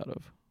kicked out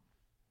of.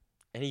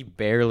 And he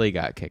barely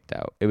got kicked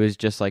out. It was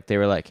just like they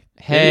were like,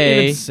 They "Hey."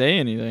 didn't even say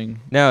anything.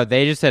 No,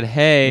 they just said,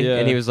 "Hey," Yeah.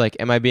 and he was like,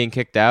 "Am I being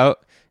kicked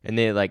out?" And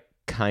they like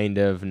kind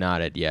of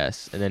nodded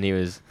yes, and then he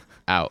was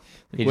out.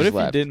 He What just if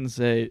left. he didn't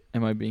say,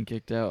 "Am I being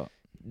kicked out"?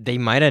 They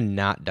might have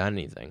not done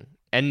anything,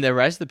 and the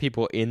rest of the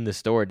people in the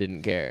store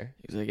didn't care.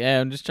 He's like, "Yeah,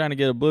 I'm just trying to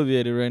get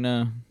obliviated right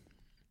now.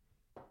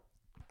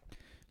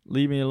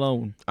 Leave me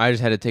alone." I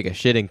just had to take a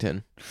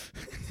shittington.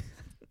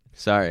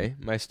 Sorry,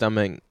 my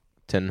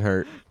stomachton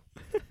hurt.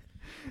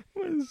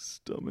 My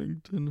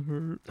stomachton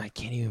hurt. I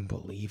can't even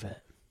believe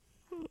it.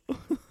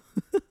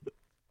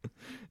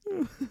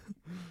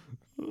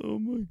 Oh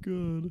my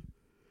god.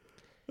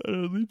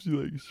 It leaves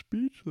you like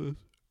speechless.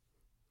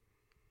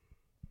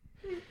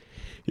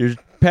 You're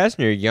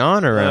passing your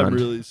yawn around. I'm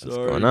really sorry.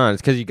 What's going on?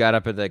 It's because you got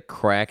up at the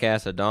crack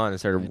ass of dawn and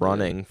started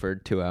running for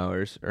 2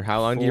 hours. Or how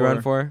long do you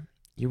run for?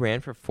 You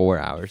ran for 4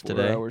 hours 4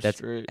 today? hours That's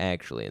straight.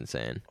 actually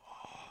insane.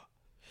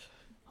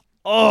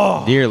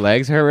 Oh, Do your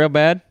legs hurt real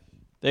bad?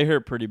 they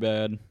hurt pretty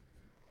bad.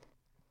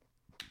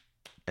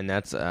 And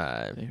that's They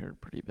hurt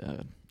pretty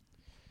bad.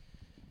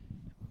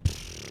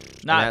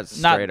 that's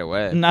straight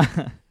away. Not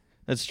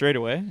that's straight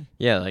away.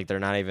 Yeah, like you're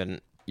not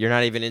even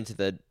into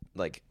the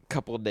like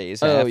couple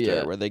days Oh, after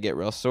yeah. where they get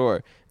real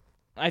sore.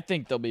 I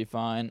think they'll be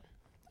fine.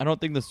 I don't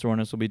think the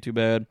soreness will be too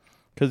bad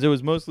because it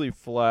was mostly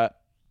flat.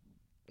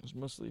 It was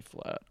mostly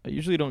flat. I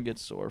usually don't get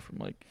sore from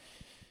like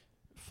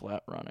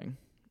flat running.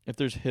 If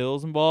there's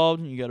hills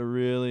involved, you got to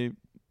really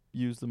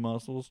use the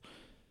muscles.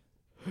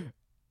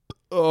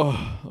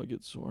 Oh, I'll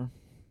get sore.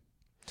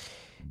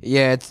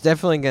 Yeah, it's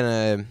definitely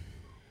gonna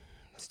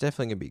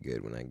be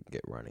good when I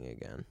get running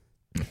again.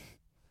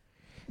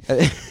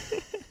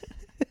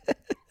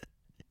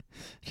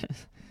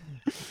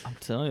 I'm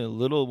telling you,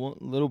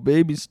 little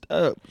baby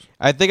steps.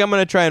 I think I'm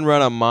gonna try and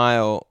run a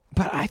mile,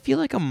 but I feel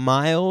like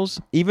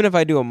even if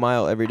I do a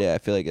mile every day, I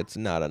feel like it's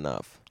not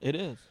enough. It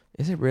is.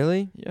 Is it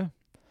really? Yeah.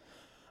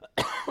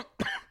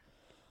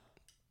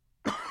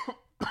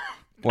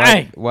 Why?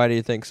 Hey! Why do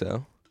you think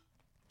so?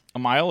 A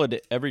mile a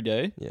day, every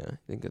day? Yeah, I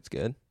think that's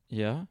good.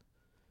 Yeah.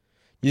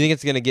 You think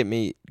it's gonna get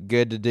me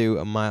good to do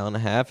a mile and a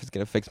half? It's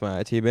gonna fix my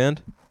IT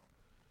band?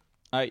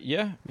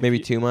 Yeah. Maybe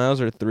 2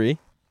 miles or 3?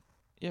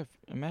 Yeah.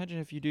 Imagine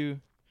if you're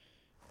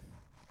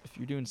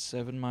doing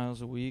 7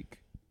 miles a week.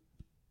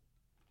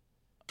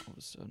 All of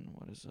a sudden,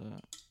 what is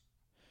that?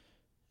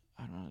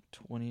 I don't know,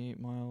 28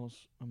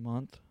 miles a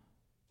month.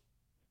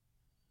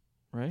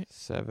 Right?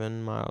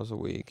 7 miles a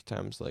week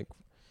times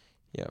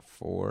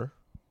 4.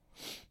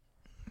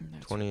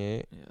 That's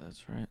 28. Yeah,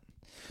 that's right.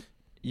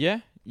 Yeah,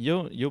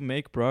 you'll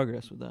make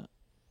progress with that.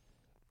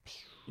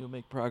 You'll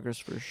make progress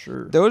for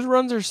sure. Those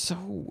runs are so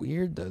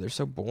weird though. They're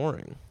so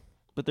boring.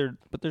 But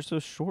they're so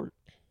short.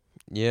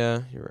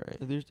 Yeah, you're right.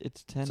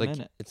 It's 10 It's like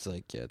minutes, it's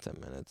like 10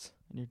 minutes.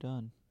 and you're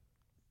done.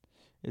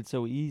 It's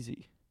so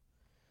easy.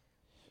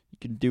 You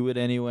can do it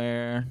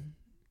anywhere.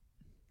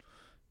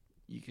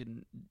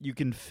 You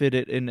can fit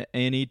it in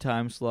any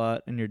time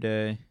slot in your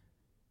day.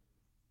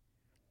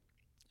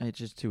 It's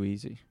just too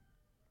easy.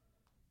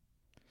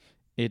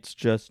 It's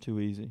just too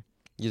easy.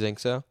 You think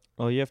so?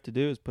 All you have to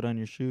do is put on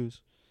your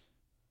shoes.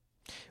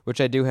 Which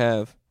I do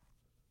have.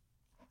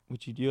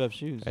 Which you do have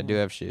shoes. I do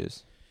have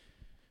shoes.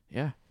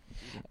 Yeah.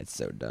 It's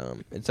so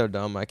dumb. It's so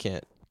dumb I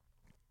can't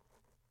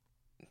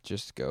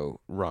just go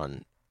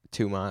run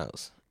 2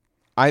 miles.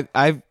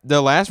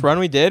 The last run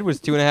we did was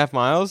 2.5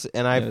 miles,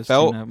 and It's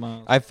 2.5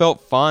 miles. I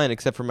felt fine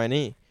except for my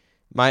knee.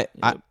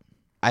 Yep.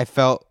 I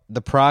felt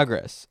the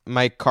progress.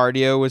 My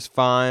cardio was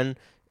fine.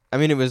 I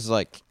mean, it was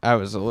like I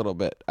was a little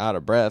bit out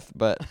of breath,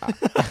 but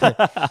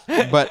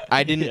but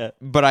I didn't. Yeah.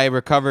 But I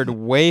recovered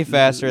way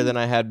faster than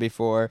I had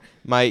before.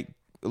 My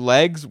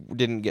legs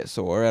didn't get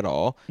sore at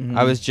all. Mhm.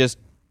 I was just,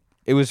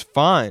 it was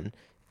fine,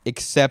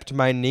 except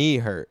my knee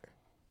hurt,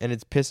 and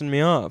it's pissing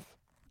me off.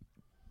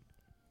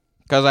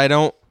 Cause I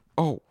don't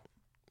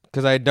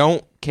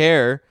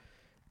care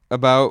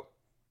about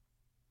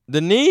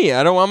the knee.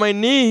 I don't want my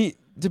knee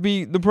to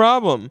be the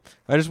problem.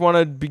 I just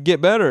want to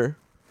get better.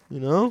 You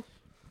know?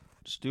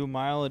 Just do a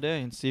mile a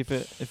day and see if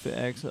it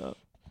acts up.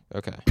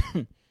 Okay.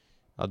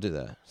 I'll do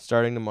that.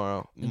 Starting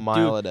tomorrow, And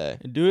mile a day.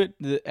 And do it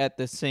at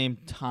the same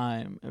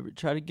time.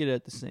 Try to get it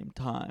at the same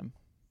time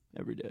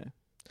every day.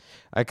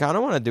 I kind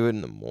of want to do it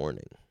in the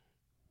morning.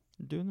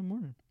 Do it in the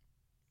morning.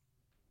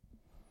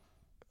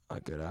 I'll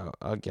get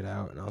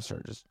out and I'll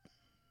start just.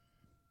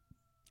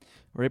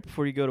 Right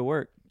before you go to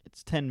work.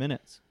 It's 10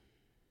 minutes.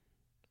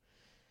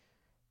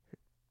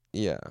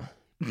 Yeah.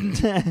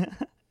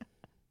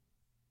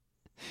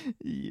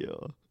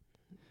 Yeah.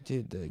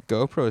 Dude, the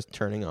GoPro is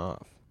turning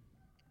off.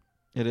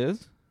 It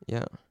is?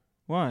 Yeah.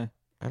 Why?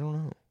 I don't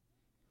know.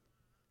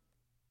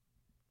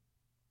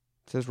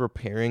 It says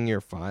repairing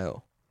your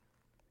file.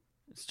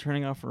 It's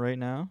turning off right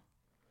now?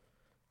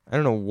 I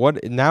don't know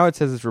what. Now it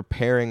says it's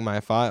repairing my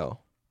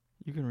file.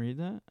 You can read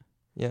that?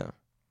 Yeah.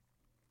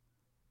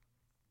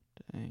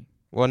 Dang.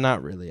 Well,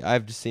 not really.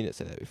 I've just seen it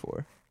say that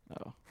before.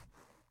 Oh.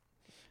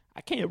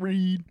 I can't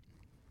read.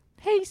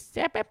 Hey,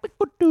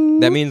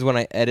 That means when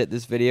I edit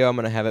this video, I'm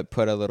going to have it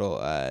put a little,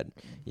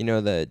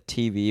 the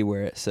TV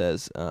where it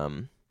says,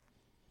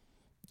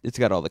 it's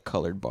got all the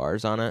colored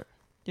bars on it.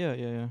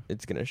 Yeah.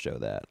 It's going to show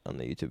that on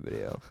the YouTube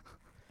video.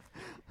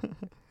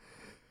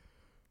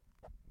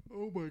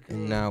 Oh my god.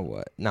 And now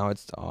what? Now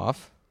it's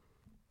off?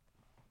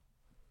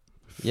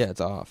 Yeah, it's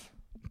off.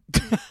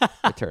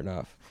 It turned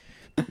off.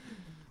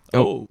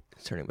 Oh.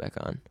 It's turning back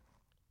on.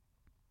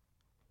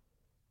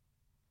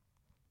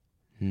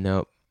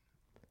 Nope.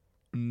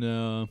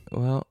 No.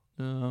 Well,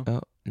 No.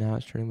 oh, now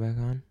it's turning back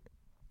on.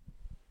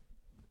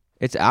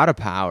 It's out of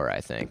power, I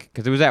think,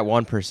 because it was at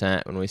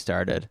 1% when we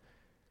started.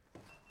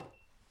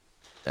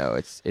 Oh,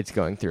 it's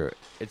going through it.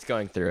 It's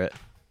going through it.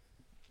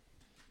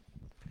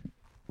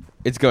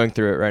 It's going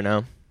through it right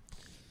now.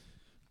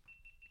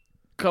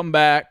 Come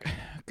back.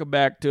 Come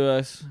back to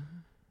us.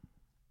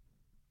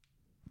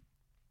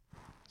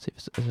 See if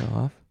is it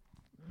off.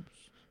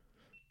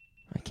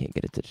 I can't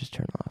get it to just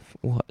turn off.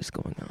 What is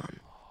going on?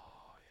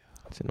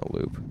 It's in a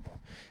loop.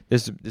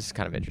 This is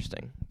kind of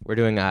interesting. We're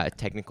doing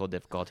technical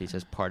difficulties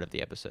as part of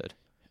the episode.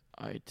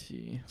 IT.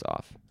 It's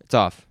off. It's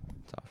off.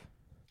 It's off.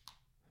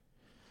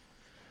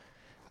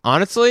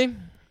 Honestly,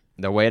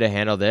 the way to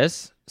handle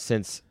this,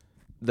 since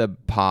the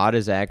pod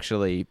is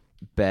actually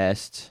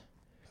best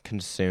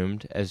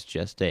consumed as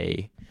just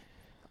a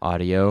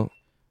audio.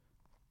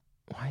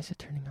 Why is it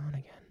turning on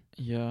again?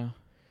 Yeah.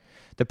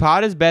 The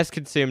pod is best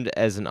consumed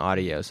as an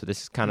audio, so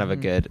this is kind of a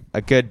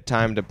good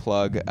time to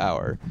plug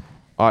our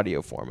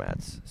audio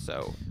formats.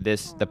 So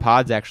the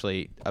pod's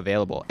actually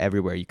available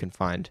everywhere you can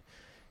find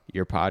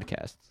your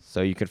podcast.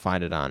 So you can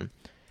find it on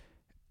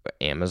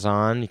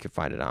Amazon, you can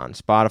find it on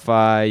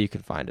Spotify, you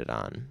can find it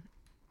on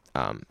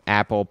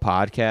Apple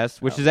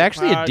Podcasts, which is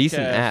actually a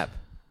decent app.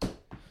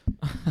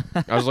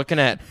 I was looking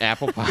at I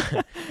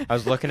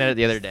was looking at it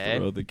the other day.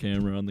 Throw the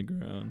camera on the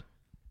ground.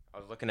 I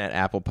was looking at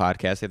Apple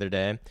Podcasts the other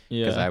day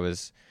because Yeah.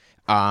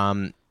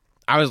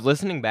 I was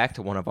listening back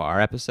to one of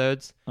our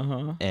episodes,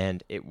 Uh-huh.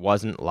 and it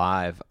wasn't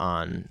live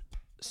on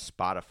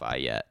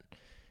Spotify yet.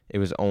 It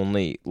was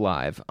only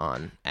live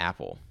on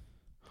Apple.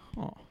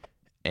 Oh.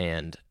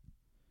 And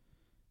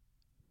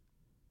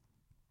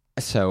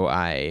so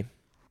I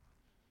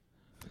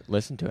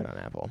listened to it on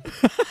Apple.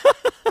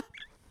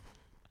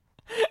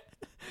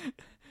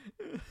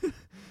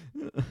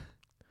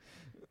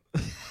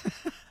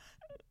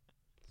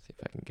 See if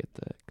I can get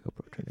the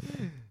GoPro turning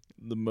on.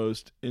 The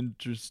most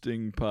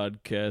interesting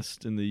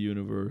podcast in the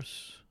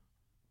universe.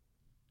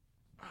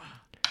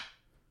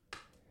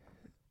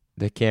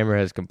 The camera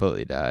has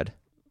completely died.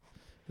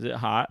 Is it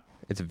hot?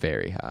 It's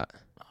very hot.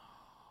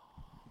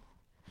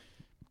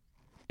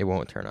 It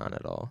won't turn on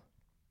at all.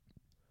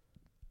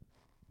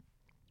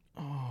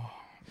 Oh,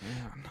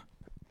 man.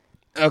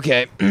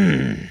 Okay.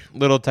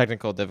 Little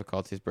technical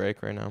difficulties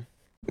break right now.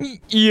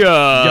 Yo.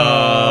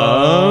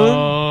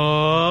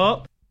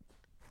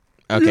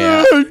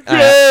 Okay.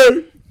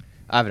 I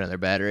have another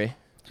battery.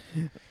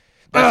 That's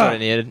what I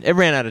needed. It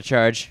ran out of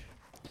charge.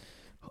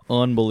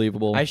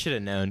 Unbelievable. I should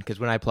have known because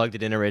when I plugged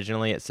it in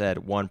originally, it said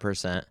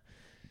 1%,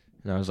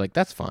 and I was like,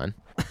 "That's fine,"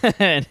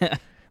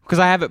 because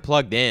I have it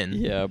plugged in.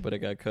 Yeah, but it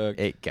got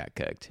cooked. It got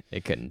cooked.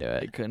 It couldn't do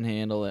it. It couldn't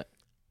handle it.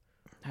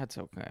 That's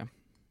okay.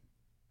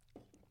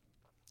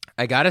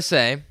 I gotta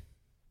say,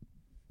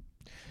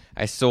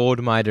 I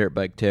sold my dirt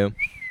bike too.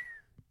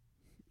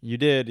 You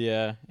did,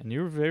 yeah, and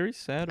you were very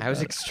sad. I was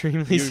about it.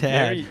 extremely You were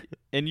sad.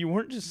 and you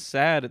weren't just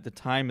sad at the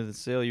time of the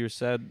sale. You were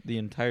sad the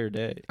entire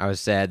day. I was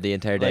sad the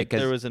entire day Like,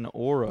 because there was an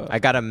aura. I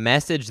got a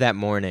message that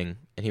morning,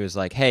 and he was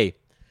like, "Hey,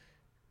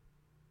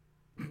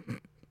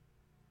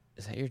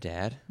 is that your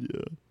dad?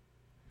 Yeah.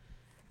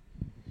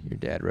 Your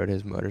dad rode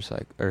his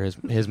motorcycle or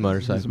his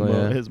motorcycle.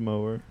 Yeah. His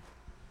mower.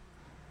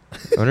 I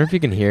wonder if you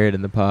can hear it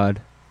in the pod."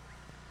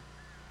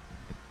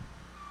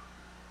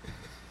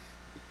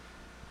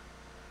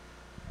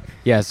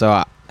 Yeah,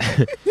 so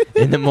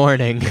in the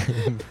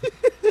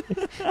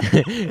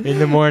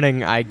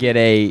morning, I get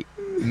a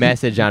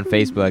message on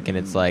Facebook, and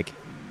it's like,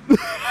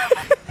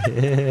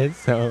 it's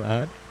so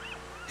loud.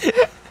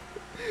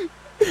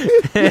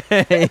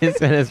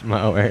 It's in his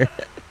mower.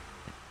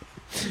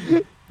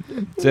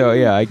 So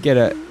yeah, I get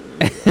a.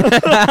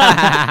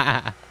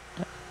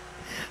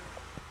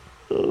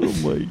 Oh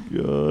my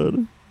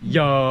god.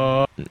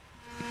 Yo.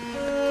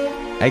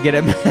 I get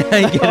a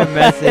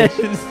message.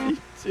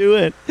 Do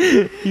it.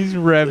 He's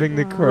revving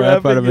the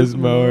crap out of his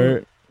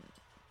mower.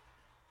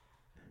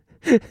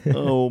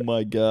 Oh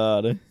my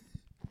god.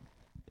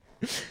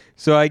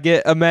 So I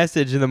get a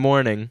message in the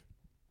morning,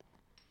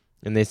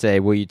 and they say,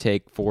 "Will you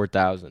take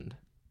 4,000?"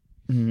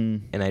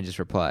 Mm-hmm. And I just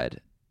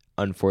replied,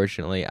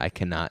 "Unfortunately, I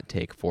cannot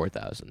take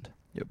 4,000."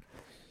 Yep.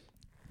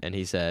 And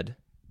he said,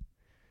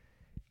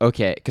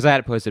 "Okay," because I had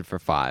it posted for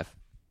 5.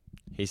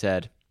 He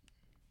said,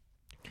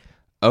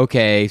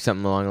 "Okay,"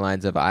 something along the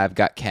lines of, "I've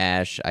got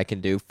cash. I can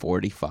do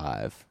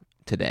 45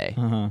 today."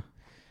 Uh-huh. And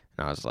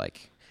I was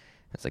like,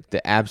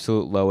 the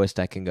absolute lowest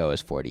I can go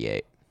is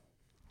 48,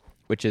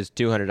 which is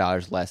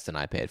 $200 less than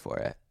I paid for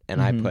it.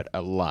 And I put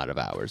a lot of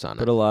hours on it.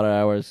 Put a lot of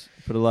hours.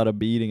 Put a lot of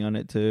beating on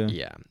it too.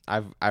 Yeah,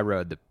 I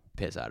rode the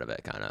piss out of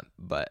it, kind of.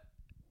 But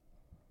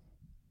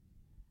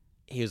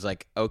he was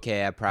like,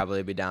 "Okay, I'd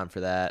probably be down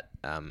for that.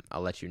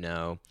 I'll let you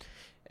know."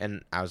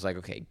 And I was like,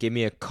 "Okay, give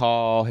me a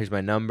call. Here's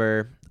my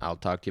number. I'll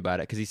talk to you about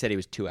it." Because he said he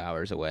was 2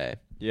 hours away.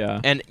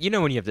 Yeah. And you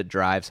know when you have to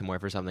drive somewhere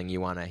for something,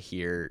 you want to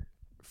hear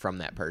from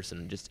that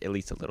person just at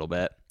least a little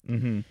bit.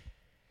 Mm-hmm.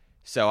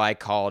 So I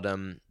called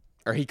him,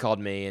 or he called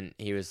me, and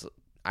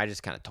I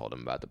just kind of told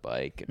him about the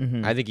bike.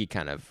 Mhm. I think he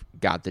kind of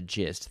got the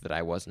gist that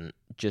I wasn't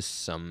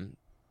just some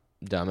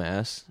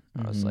dumbass.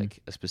 I was like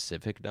a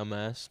specific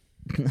dumbass.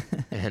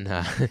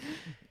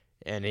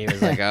 And he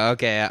was like, "Oh,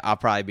 okay, I'll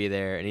probably be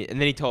there." And then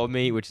he told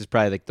me, which is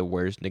probably like the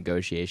worst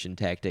negotiation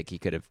tactic he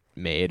could have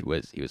made,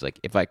 he was like,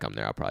 "If I come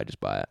there, I'll probably just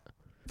buy it."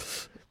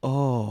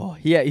 Oh,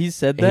 yeah, he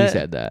said And that? he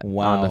said that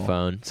Wow. on the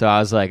phone. So I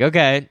was like,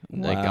 "Okay,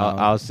 like Wow.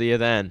 I'll see you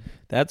then."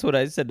 That's what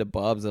I said to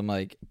Bob's. I'm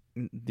like,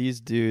 these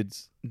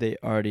dudes, they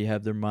already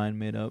have their mind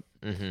made up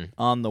Mm-hmm.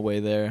 on the way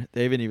there.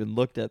 They haven't even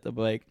looked at the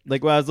bike.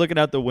 Like, when I was looking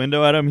out the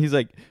window at him, he's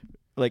like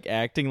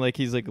acting like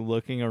he's like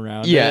looking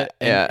around Yeah, it,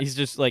 and yeah. he's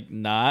just like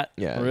not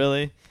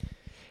really.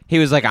 He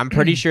was like, "I'm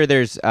pretty sure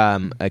there's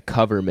a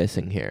cover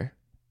missing here,"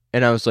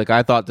 and I was like,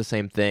 "I thought the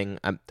same thing."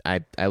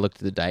 I looked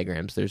at the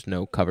diagrams. There's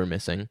no cover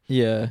missing.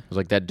 Yeah, I was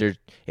like, "That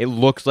it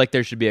looks like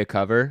there should be a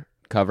cover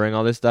covering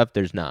all this stuff.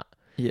 There's not."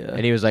 yeah.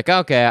 And he was like,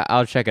 "Okay,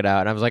 I'll check it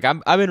out." And I was like,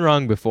 "I've been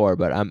wrong before,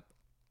 but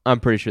I'm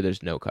pretty sure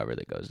there's no cover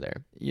that goes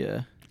there."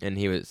 Yeah. And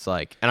he was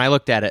like, and I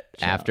looked at it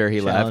after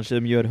he left. Challenged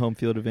him. You had home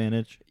field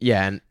advantage.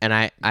 Yeah, and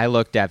I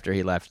looked after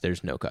he left.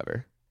 There's no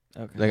cover.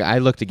 Okay. Like I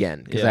looked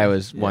again because Yeah, I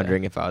was yeah.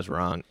 wondering if I was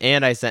wrong,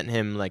 and I sent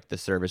him like the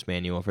service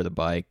manual for the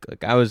bike.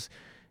 Like I was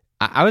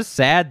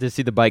sad to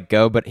see the bike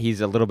go, but he's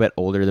a little bit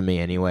older than me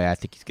anyway. I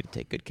think he's gonna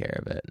take good care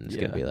of it, and it's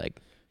gonna be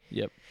like,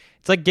 Yep.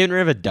 it's like getting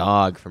rid of a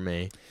dog for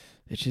me.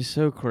 It's just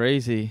so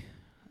crazy.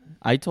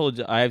 I told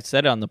you, I've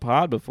said it on the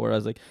pod before. I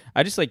was like,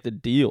 I just like the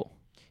deal.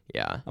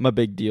 Yeah, I'm a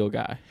big deal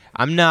guy.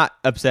 I'm not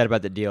upset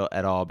about the deal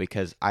at all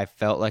because I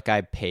felt like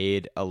I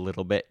paid a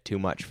little bit too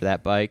much for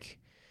that bike.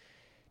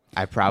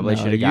 I probably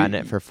No, should have gotten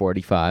it for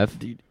 45.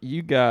 Dude,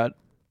 you got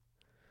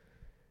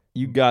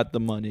the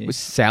money. Was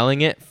selling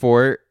it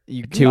for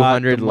You got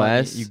 200 the money.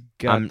 less. You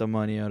got the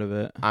money out of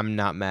it. I'm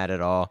not mad at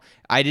all.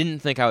 I didn't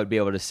think I would be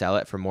able to sell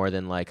it for more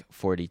than like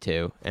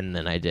 42, and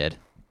then I did.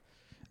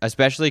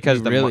 Especially because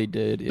You the really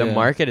did. the yeah.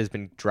 market has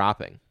been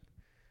dropping.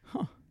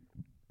 Huh.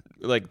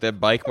 Like the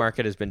bike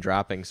market has been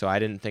dropping, so I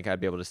didn't think I'd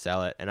be able to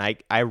sell it. And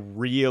I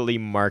really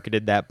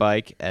marketed that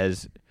bike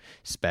as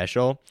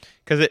special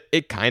because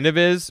it kind of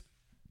is.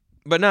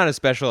 but not as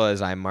special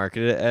as I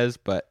marketed it as.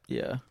 But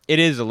Yeah. it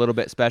is a little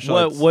bit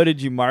special. What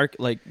did you mark?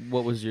 Like,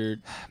 what was your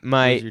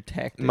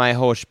tactic? My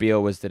whole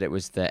spiel was that it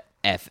was the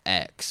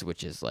FX,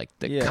 which is like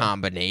the Yeah.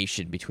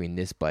 combination between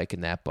this bike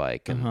and that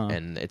bike,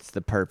 and it's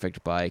the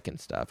perfect bike and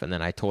stuff. And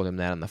then I told him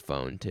that on the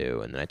phone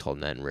too, and then I told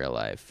him that in real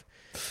life,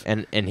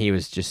 and he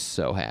was just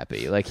so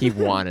happy. Like he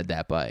wanted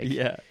that bike.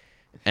 Yeah.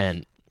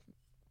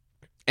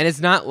 And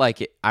it's not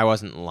like I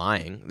wasn't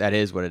lying. That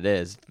is what it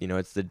is. You know,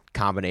 it's the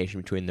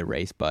combination between the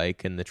race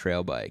bike and the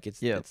trail bike.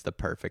 It's the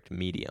perfect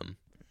medium.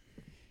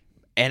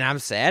 And I'm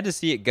sad to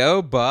see it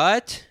go,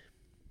 but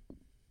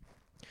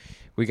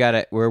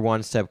we're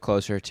one step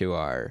closer to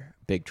our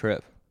big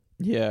trip.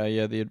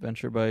 Yeah, the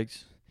adventure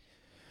bikes.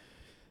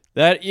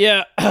 That,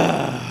 yeah.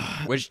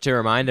 Which, to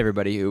remind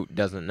everybody who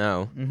doesn't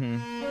know,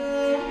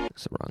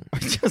 that's wrong.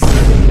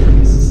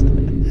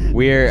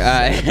 We're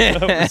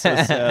I'm so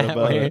sad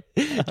about it.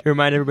 To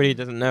remind everybody who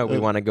doesn't know, we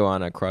want to go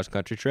on a cross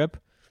country trip.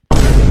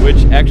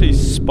 Which actually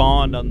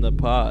spawned on the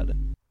pod.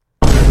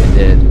 It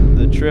did.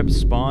 The trip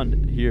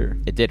spawned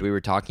here. It did. We were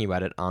talking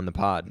about it on the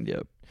pod.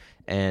 Yep.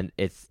 And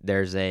it's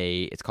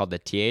called the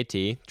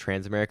TAT,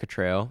 Trans-America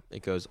Trail.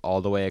 It goes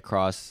all the way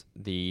across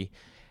the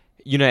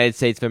United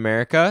States of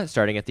America,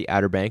 starting at the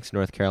Outer Banks,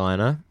 North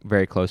Carolina,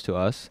 very close to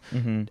us.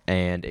 Mm-hmm.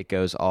 And it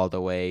goes all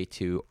the way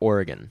to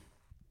Oregon.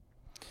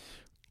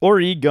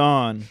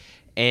 Oregon.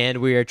 And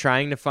we are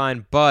trying to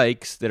find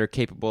bikes that are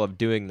capable of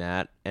doing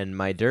that. And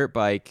my dirt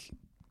bike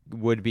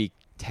would be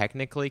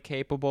technically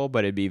capable,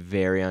 but it'd be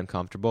very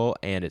uncomfortable,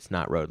 and it's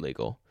not road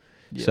legal.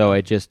 Yeah. So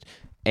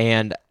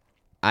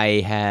I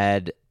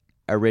had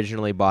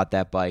originally bought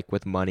that bike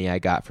with money I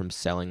got from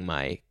selling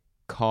my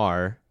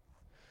car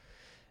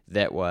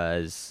that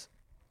was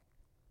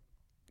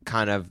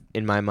kind of,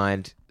 in my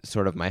mind,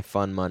 sort of my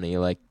fun money,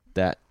 like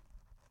that.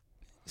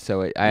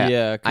 So I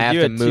have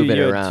to move it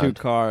around. 2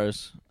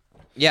 cars.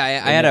 Yeah,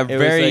 I had a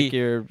very... was like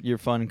your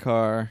fun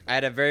car. I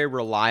had a very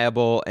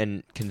reliable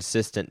and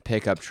consistent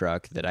pickup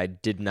truck that I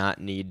did not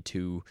need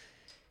to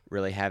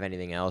really have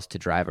anything else to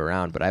drive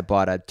around, but I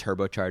bought a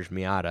turbocharged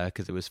Miata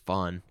because it was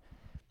fun.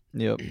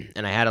 Yep.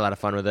 And I had a lot of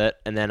fun with it,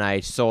 and then I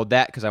sold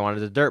that because I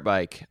wanted a dirt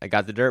bike. I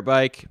got the dirt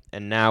bike,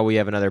 and now we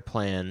have another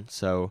plan,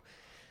 so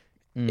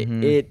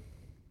it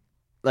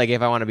like,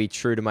 if I want to be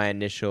true to my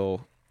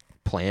initial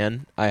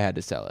plan, I had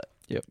to sell it.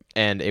 Yep.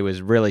 And it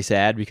was really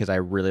sad because I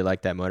really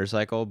liked that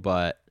motorcycle,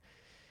 but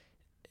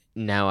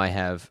now I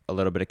have a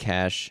little bit of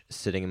cash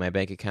sitting in my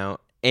bank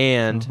account,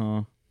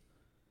 and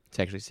it's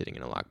actually sitting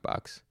in a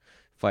lockbox.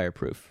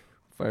 Fireproof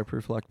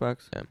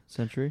lockbox? Yeah.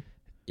 Century?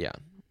 Yeah.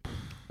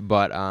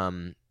 But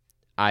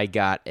I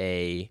got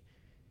the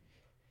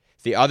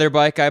other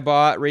bike I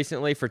bought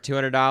recently for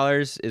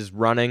 $200 is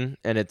running,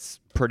 and it's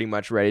pretty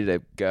much ready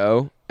to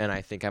go, and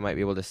I think I might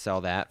be able to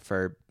sell that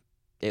for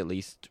at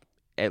least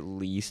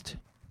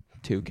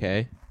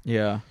 $2K.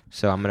 Yeah.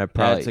 So I'm going to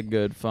probably... That's a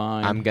good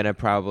find. I'm going to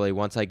probably,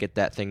 once I get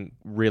that thing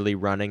really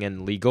running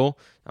and legal,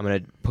 I'm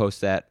going to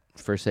post that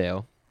for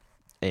sale.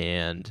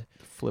 And...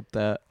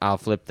 I'll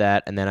flip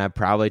that, and then I'd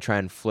probably try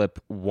and flip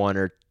 1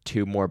 or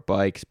 2 more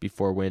bikes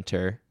before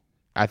winter.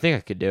 I think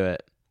I could do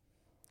it.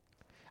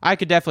 I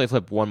could definitely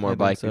flip 1 more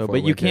bike before winter.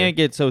 But you can't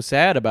get so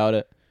sad about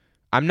it.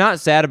 I'm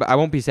not sad about... I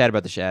won't be sad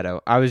about the Shadow.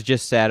 I was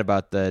just sad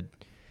about the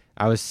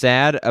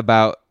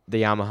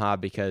Yamaha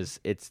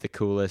because it's the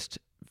coolest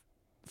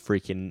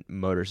freaking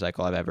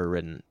motorcycle I've ever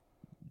ridden,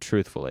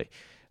 truthfully.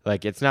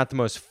 Like, it's not the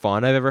most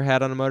fun I've ever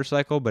had on a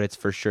motorcycle, but it's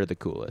for sure the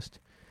coolest.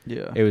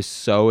 Yeah. It was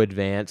so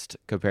advanced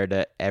compared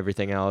to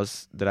everything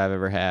else that I've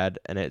ever had,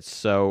 and it's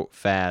so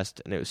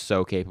fast, and it was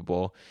so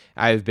capable.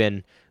 I've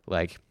been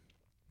on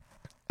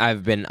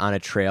a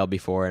trail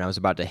before, and I was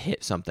about to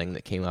hit something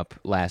that came up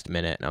last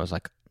minute, and I was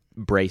like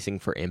bracing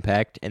for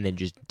impact, and then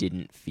just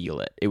didn't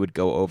feel it. It would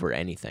go over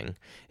anything.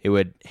 It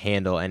would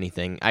handle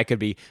anything. I could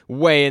be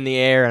way in the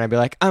air, and I'd be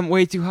like, I'm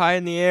way too high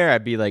in the air.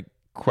 I'd be like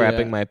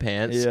crapping my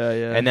pants. Yeah,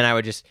 yeah. And then I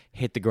would just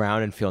hit the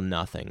ground and feel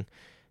nothing.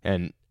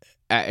 And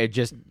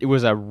it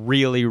was a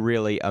really,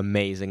 really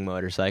amazing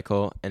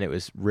motorcycle, and it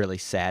was really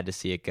sad to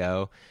see it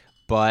go,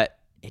 but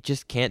it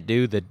just can't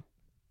do the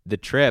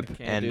trip,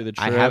 and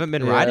I haven't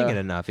been riding it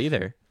enough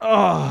either.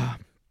 Oh,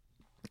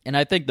 and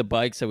I think the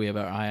bikes that we have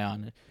our eye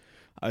on,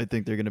 I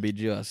think they're going to be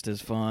just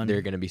as fun.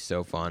 They're going to be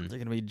so fun. They're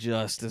going to be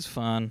just as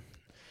fun.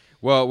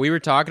 Well, we were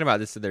talking about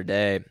this the other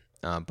day,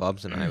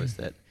 Bubs and I, was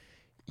that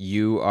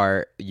you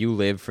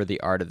live for the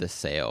art of the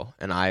sale,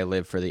 and I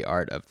live for the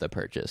art of the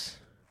purchase.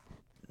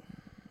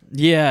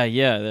 Yeah.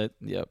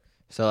 Yep.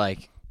 So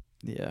like,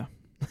 yeah.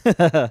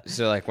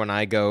 So like when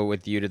I go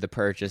with you to the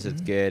purchase, it's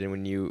good, and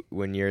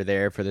when you're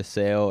there for the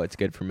sale, it's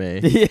good for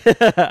me.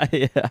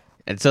 Yeah.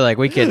 And so like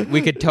we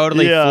could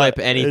totally flip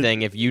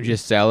anything if you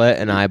just sell it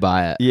and I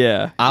buy it.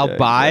 Yeah. I'll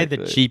buy the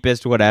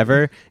cheapest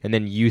whatever, and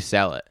then you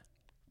sell it.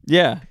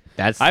 Yeah.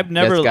 That's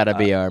got to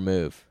be our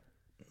move.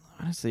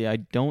 Honestly, I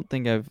don't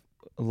think I've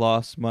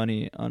lost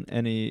money on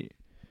any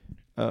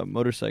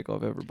motorcycle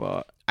I've ever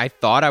bought. I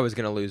thought I was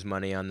going to lose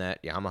money on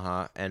that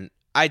Yamaha, and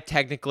I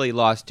technically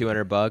lost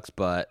 $200,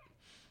 but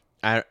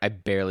I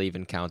barely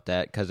even count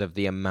that because of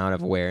the amount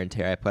of wear and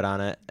tear I put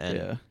on it,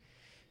 and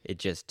it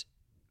just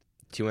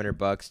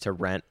 $200 to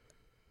rent.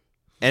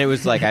 And it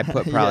was like I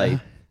put probably.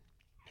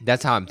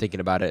 That's how I'm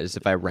thinking about it. Is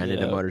if I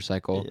rented a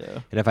motorcycle,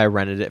 and if I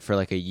rented it for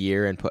like a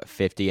year and put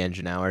 50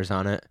 engine hours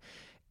on it,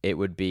 it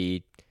would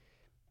be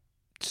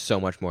so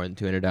much more than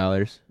 $200.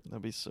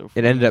 That'd be so funny.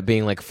 It ended up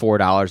being like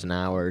 $4 an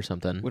hour or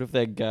something. What if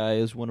that guy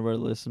is one of our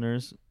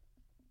listeners?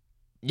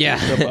 Yeah.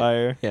 The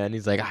buyer. Yeah, and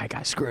he's like, I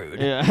got screwed.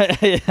 Yeah.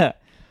 Yeah.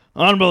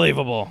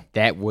 Unbelievable.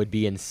 That would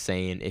be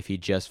insane if he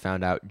just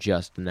found out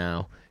just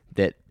now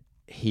that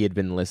he had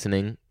been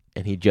listening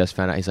and he just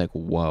found out. He's like,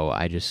 whoa,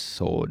 I just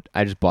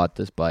bought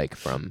this bike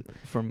from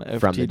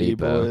FTD the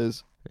depot.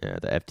 boys. Yeah,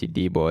 the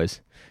FTD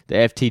boys. The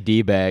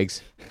FTD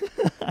bags.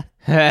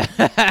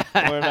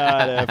 We're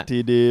not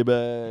FTD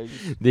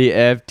bags. The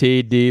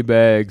FTD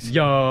bags.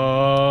 Yo.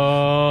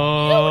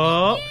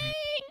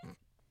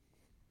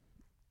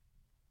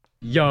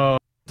 Yo.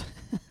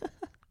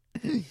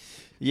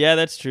 Yeah,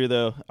 that's true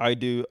though. I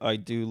do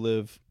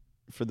live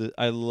for the.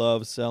 I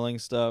love selling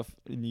stuff,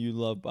 and you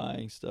love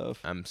buying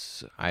stuff. I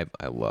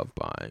love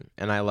buying,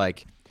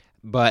 and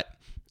but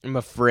I'm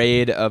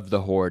afraid of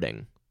the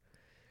hoarding.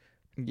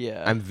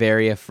 Yeah, I'm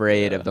very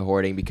afraid of the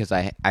hoarding because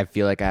I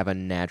feel like I have a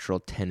natural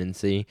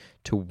tendency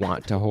to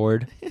want to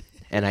hoard,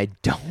 and I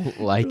don't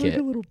like You're it.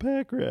 a little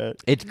pack rat.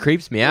 It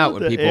creeps me out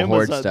when people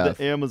hoard stuff.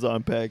 The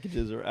Amazon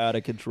packages are out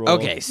of control.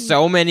 Okay,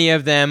 so many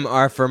of them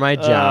are for my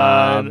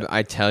job.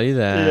 I tell you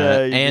that.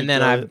 Yeah, you and did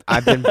then tell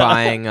I've been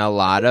buying a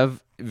lot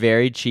of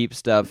very cheap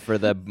stuff for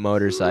the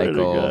motorcycle.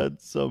 Swear to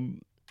God,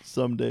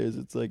 some days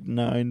it's like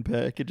 9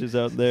 packages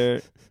out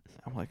there.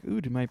 I'm like, ooh,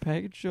 did my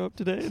package show up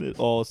today? And it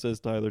all says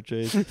Tyler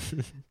Chase. I'm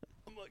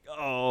like,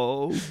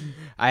 oh.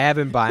 I have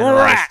been buying a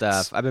lot of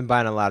stuff. I've been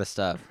buying a lot of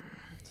stuff.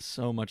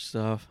 So much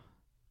stuff.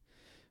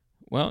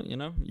 Well,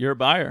 you're a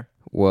buyer.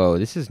 Whoa,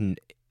 this is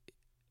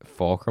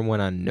Fulcrum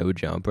went on No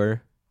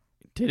Jumper.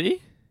 Did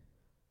he?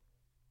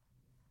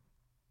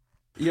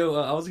 Yo,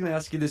 I was gonna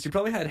ask you this. You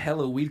probably had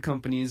hella weed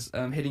companies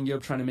hitting you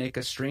up trying to make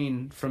a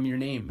strain from your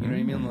name. You know what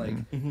I mean? Like,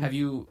 have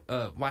you?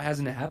 Why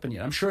hasn't it happened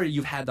yet? I'm sure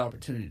you've had the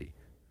opportunity.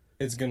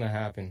 It's gonna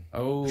happen.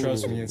 Oh,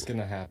 trust me, it's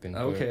gonna happen.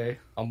 Okay.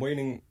 I'm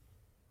waiting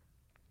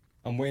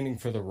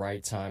for the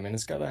right time, and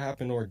it's gotta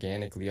happen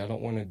organically. I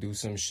don't want to do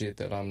some shit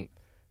that I'm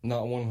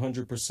not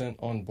 100%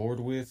 on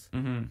board with,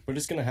 but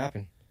it's gonna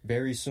happen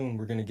very soon.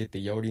 We're gonna get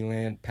the Yodi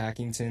Land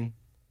Packington.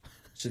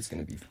 Shit's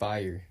gonna be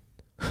fire.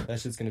 That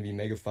shit's gonna be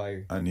mega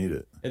fire. I need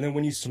it. And then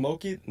when you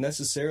smoke it,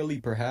 necessarily,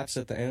 perhaps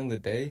at the end of the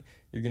day,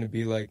 you're gonna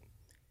be like,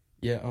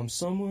 yeah, I'm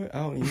somewhere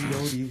out in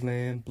Yodi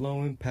Land,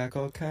 blowing pack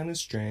all kind of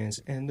strands,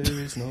 and there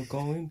is no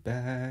going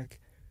back.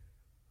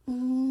 Ooh,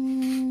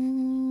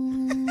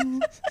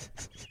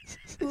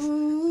 ooh,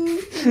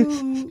 ooh,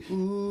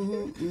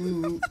 ooh,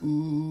 ooh,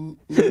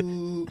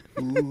 ooh,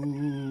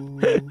 ooh.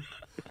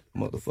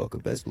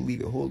 Motherfucker, best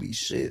believe it. Holy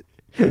shit.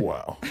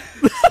 Wow. I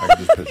can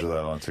just picture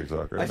that on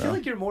TikTok right I now. feel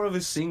like you're more of a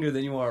singer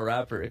than you are a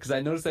rapper, because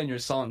I noticed that in your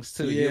songs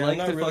too. Yeah, You like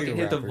I'm to not really fucking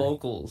a hit the rapper.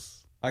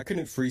 vocals. I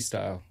couldn't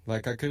freestyle.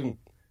 Like, I couldn't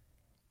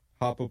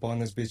hop up on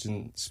this bitch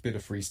and spit a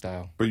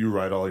freestyle. But you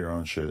write all your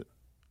own shit.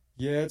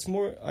 Yeah, it's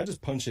more, I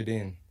just punch it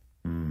in.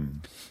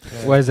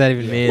 What does that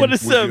even mean? What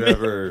does Would that you mean?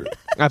 ever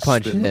I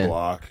punch spit it the in.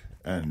 block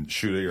and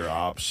shoot at your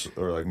ops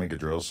or like make a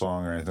drill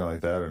song or anything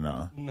like that or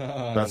no?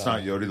 Nah, That's nah.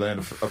 not Yodi Land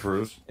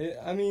approved?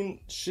 I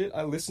mean, shit,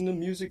 I listen to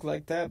music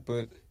like that,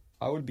 but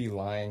I would be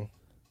lying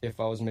if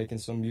I was making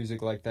some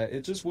music like that.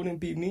 It just wouldn't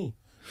be me.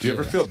 Do you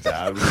ever feel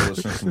bad when you're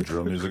listening to some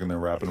drill music and they're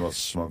rapping about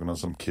smoking on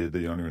some kid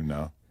that you don't even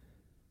know?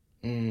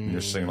 And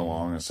you're singing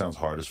along and it sounds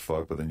hard as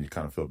fuck, but then you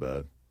kind of feel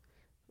bad.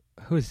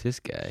 Who is this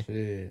guy?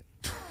 Shit.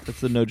 That's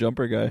the No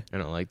Jumper guy. I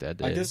don't like that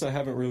dude. I guess I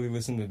haven't really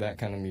listened to that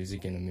kind of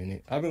music in a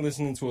minute. I've been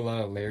listening to a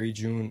lot of Larry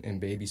June and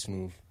Baby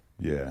Smooth.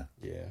 Yeah.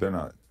 Yeah. They're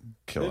not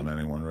killing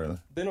anyone, really.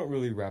 They don't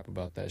really rap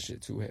about that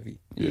shit too heavy.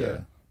 Yeah.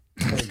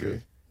 That's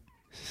good.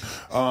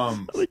 like how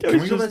Can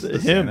it's we go back just to the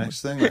him.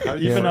 Xanax thing? Like, how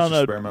do you Even first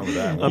on experiment with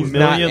that? a What was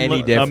not million,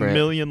 any a different.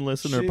 million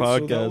listener Shit, so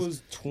podcast. that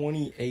was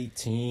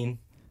 2018.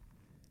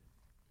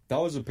 That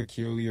was a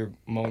peculiar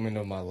moment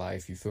of my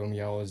life, you feel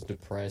me? I was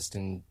depressed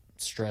and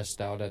stressed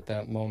out at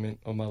that moment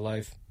of my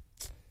life.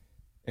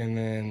 And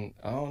then,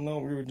 I don't know,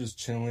 we were just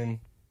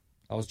chilling.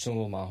 I was chilling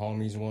with my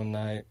homies one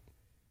night.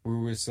 We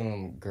were with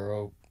some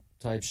girl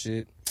type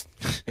shit.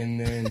 And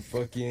then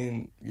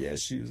fucking, yeah,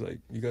 she was like,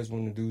 you guys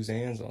want to do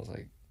Xans? I was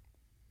like,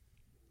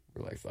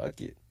 we're like, fuck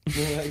it.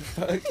 We're like,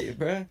 fuck it,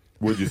 bruh.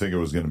 What did you think it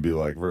was going to be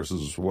like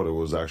versus what it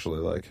was actually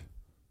like?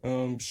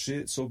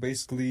 Shit, so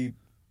basically,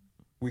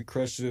 we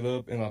crushed it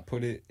up and I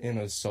put it in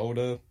a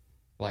soda,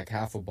 like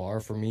half a bar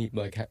for me.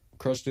 Like,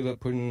 crushed it up,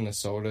 put it in a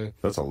soda.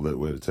 That's a lit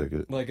way to take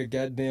it. Like a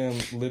goddamn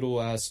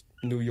little ass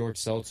New York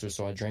seltzer,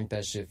 so I drank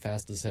that shit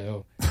fast as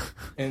hell.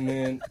 And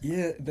then,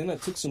 yeah, then I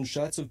took some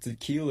shots of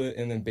tequila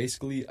and then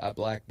basically I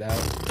blacked out.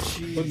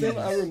 Jeez. But then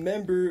I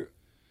remember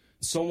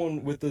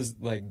someone with us,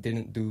 like,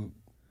 didn't do,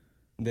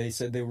 they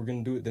said they were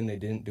gonna do it, then they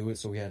didn't do it,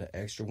 so we had an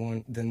extra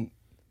one. Then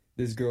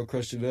this girl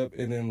crushed it up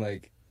and then,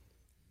 like,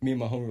 me and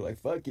my homie were like,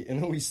 fuck it.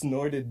 And then we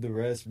snorted the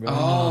rest, bro.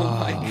 Oh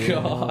my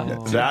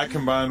god. That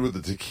combined with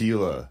the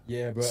tequila.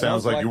 Yeah, bro.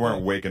 Sounds like you weren't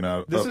that. waking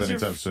up This is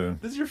anytime soon.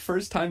 This is your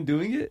first time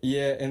doing it?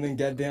 Yeah, and then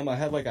goddamn, I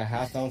had like a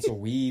half ounce of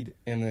weed,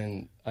 and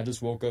then I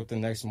just woke up the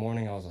next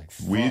morning. I was like,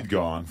 fuck. Weed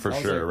gone, for I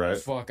was sure, like, right?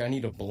 Fuck, I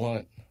need a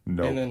blunt.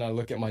 Nope. And then I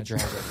look at my jar,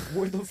 like,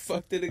 where the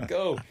fuck did it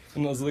go?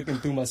 And I was looking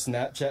through my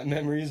Snapchat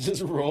memories,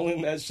 just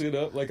rolling that shit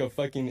up like a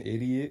fucking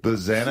idiot. The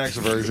Xanax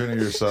version of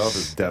yourself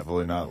is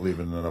definitely not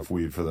leaving enough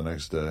weed for the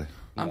next day.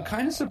 I'm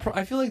kind of surprised.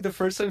 I feel like the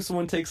first time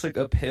someone takes like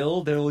a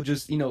pill, they'll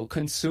just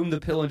consume the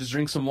pill and just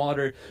drink some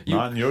water.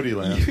 Not in Yodi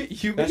land.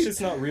 You That made- shit's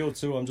not real,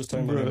 too. I'm just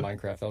talking about in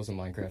Minecraft. That was a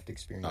Minecraft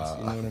experience.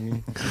 You know what I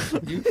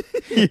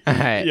mean?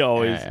 Alright, You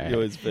always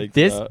alright. fake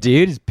This that.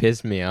 dude has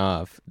pissed me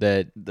off.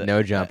 The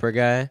no jumper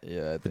guy.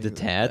 Yeah, I think the it was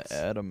tats?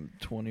 Adam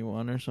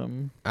 21 or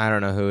something. I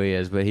don't know who he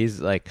is, but he's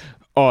like,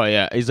 oh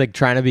yeah, he's like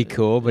trying to be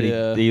cool, but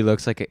Yeah. he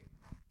looks like a,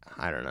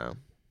 I don't know.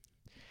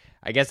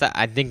 I guess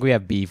I think we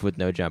have beef with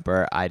no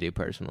jumper. I do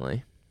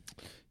personally.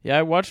 Yeah,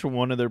 I watched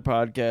one of their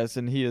podcasts,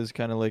 and he is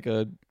kind of like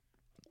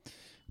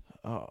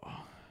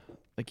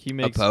like he A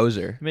makes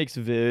poser.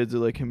 vids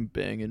of like him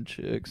banging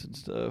chicks and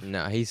stuff.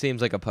 No, he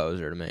seems like a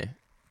poser to me.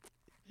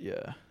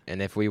 Yeah.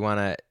 And if we want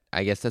to,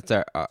 I guess that's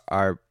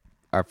our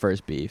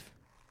first beef.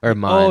 Or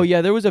mine. Oh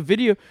yeah, there was a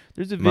video.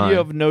 There's a video Mine.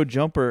 of no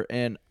jumper,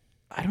 and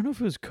I don't know if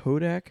it was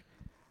Kodak.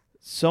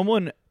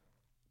 Someone,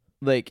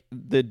 like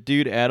the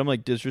dude Adam,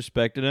 like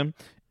disrespected him,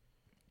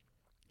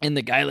 and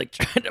the guy like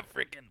tried to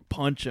freaking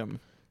punch him.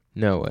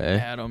 No way.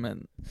 Adam,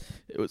 and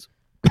it was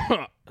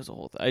it was a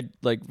whole I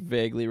like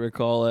vaguely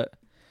recall it.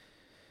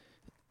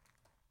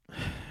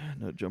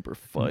 No jumper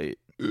fight.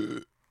 No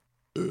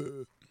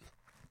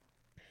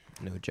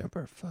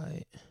jumper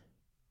fight.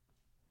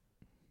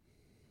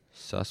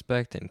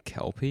 Suspect and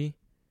Kelpie?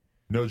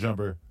 No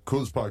Jumper,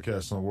 coolest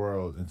podcast in the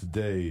world. And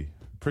today,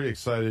 pretty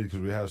excited because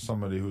we have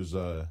somebody who's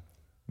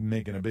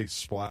making a big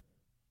splash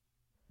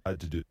to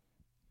do.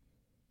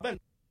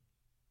 Aren't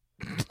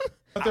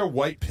there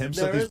white pimps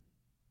at these?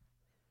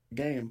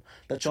 Game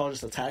that y'all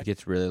just It attacked.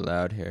 gets really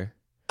loud here.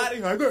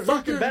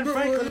 Fucking Ben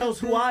Franklin knows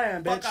who I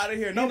am, bitch. Fuck outta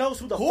here. He No. knows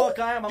who the Who? fuck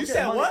I am. I'm You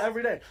getting said money what?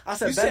 every day. I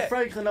said You Ben said-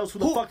 Franklin knows who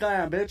the Who? fuck I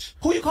am, bitch.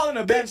 Who you calling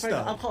a Ben bitch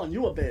Franklin, I'm though? calling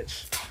you a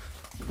bitch.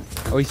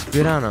 Oh, he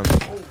spit on him.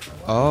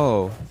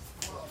 Oh.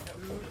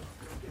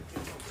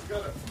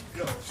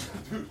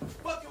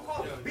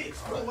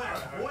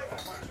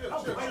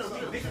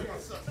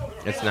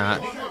 It's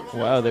not.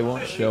 Wow, they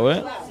won't show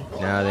it.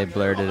 No, they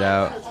blurred it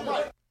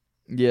out.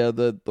 Yeah,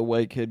 the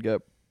white kid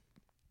got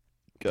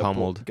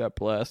Pummeled. got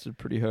blasted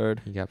pretty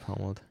hard. He got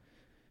pummeled.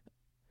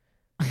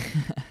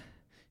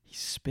 He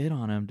spit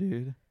on him,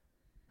 dude.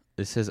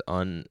 This is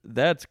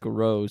That's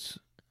gross.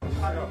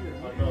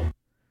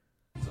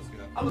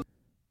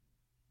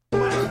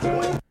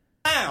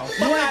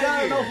 You ain't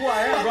gotta know who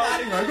I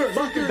am, bro.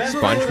 Fucking Ben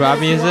SpongeBob Franklin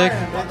music?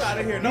 Fuck out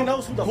of here. He No.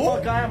 knows who the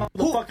fuck I am. I'm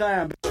who the fuck I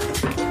am, bitch.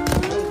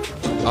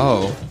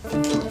 Oh.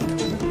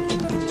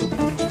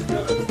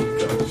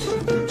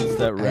 It's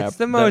that rap. That's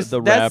the most.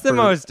 The that's the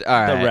rapper- most. All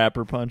right. The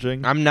rapper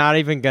punching. I'm not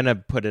even gonna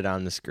put it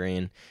on the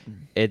screen.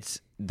 It's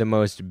the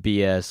most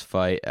BS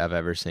fight I've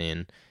ever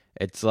seen.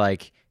 It's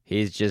like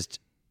he's just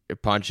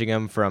punching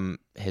him from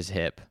his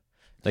hip.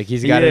 Like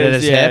he's got it at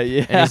his hip,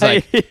 yeah. and he's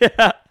like,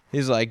 yeah.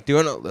 he's like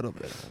doing a little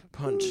bit of a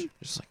punch,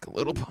 just like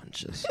little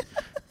punches.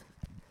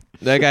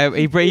 That guy,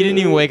 he didn't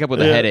even wake up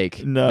with a Yeah,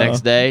 headache. no.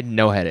 Next day,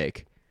 no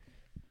headache.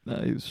 No,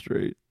 he was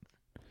straight.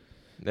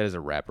 That is a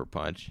rapper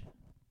punch.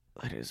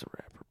 That is a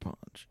rapper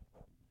punch.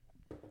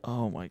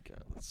 Oh my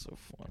god, that's so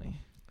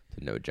funny.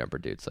 No jumper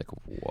dude's like,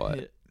 what?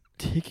 Yeah.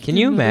 Take Can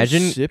you another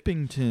imagine-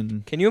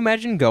 Sippington? Can you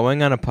imagine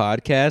going on a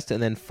podcast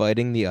and then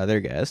fighting the other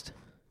guest?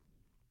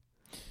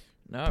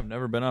 No, I've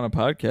never been on a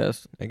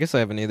podcast. I guess I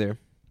haven't either.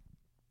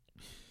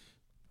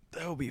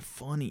 That would be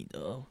funny,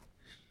 though.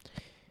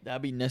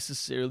 That'd be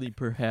necessarily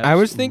perhaps. I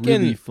was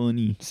thinking- really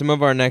funny. Some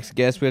of our next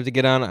guests we have to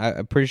get on,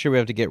 I'm pretty sure we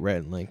have to get Rhett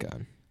and Link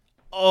on.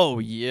 Oh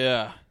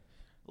yeah,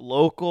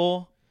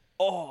 local.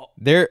 Oh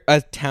They're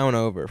a town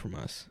over from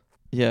us.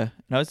 yeah.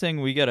 And I was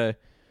saying we gotta.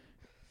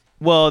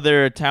 Well,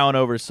 they're a town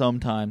over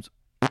sometimes.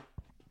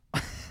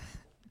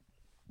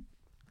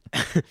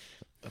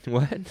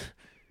 What?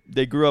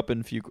 They grew up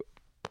in Fuqua.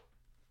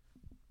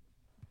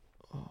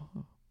 Oh,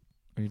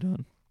 are you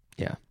done?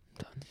 Yeah,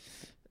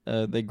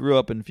 They grew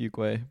up in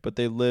Fuquay, but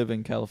they live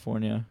in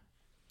California.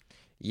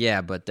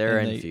 Yeah, but they're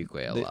And in they-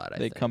 Fuquay a they, lot, I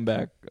They think. come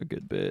back a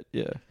good bit.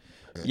 Yeah,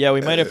 yeah.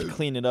 We might have to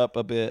clean it up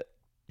a bit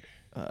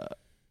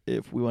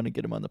if we want to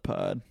get them on the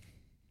pod.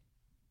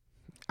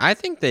 I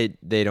think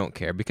they don't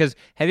care because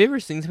have you ever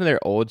seen some of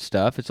their old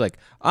stuff? It's like,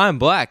 I'm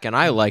black and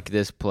I like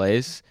this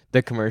place.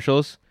 The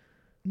commercials.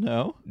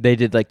 No. They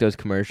did like those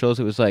commercials.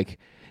 It was like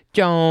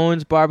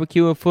Jones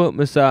Barbecue and Foot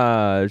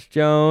Massage.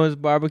 Jones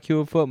Barbecue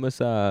and Foot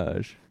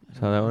Massage.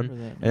 Saw that one?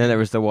 And then there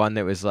was the one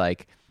that was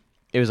like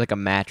it was like a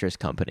mattress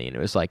company, and it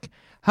was like,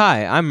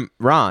 "Hi, I'm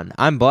Ron.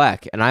 I'm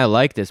black, and I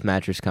like this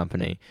mattress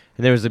company."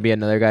 And there was to be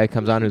another guy who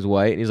comes on who's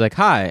white, and he's like,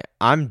 "Hi,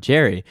 I'm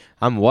Jerry.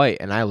 I'm white,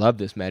 and I love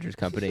this mattress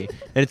company."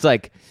 And it's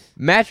like,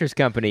 mattress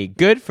company,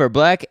 good for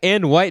black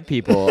and white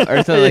people,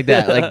 or something like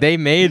that. Like they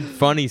made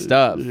funny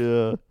stuff.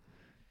 Yeah.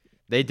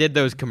 They did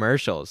those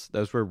commercials.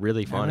 Those were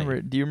really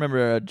funny. Do you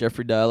remember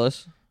Jeffrey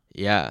Dallas?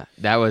 Yeah,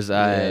 that was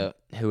Yeah.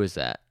 Who was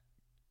that?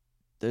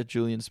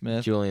 Julian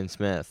Smith. Julian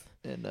Smith.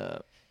 And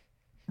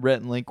Rhett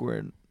and Link were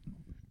in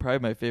probably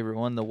my favorite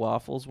one, the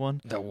waffles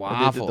one. The When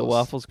they did the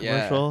waffles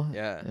commercial.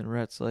 Yeah. And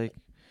Rhett's like,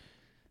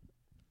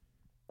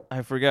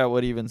 I forgot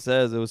what he even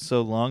says. It was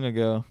so long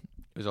ago.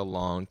 It was a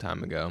long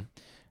time ago.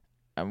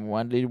 I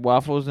wanted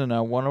waffles and I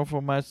want them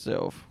for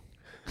myself.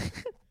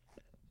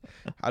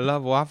 I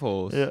love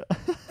waffles. Yeah.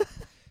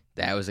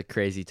 That was a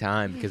crazy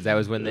time because that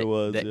was when It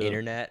was, the yeah.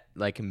 internet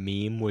like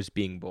meme was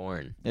being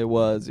born. It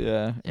was,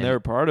 yeah. And they were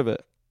part of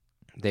it.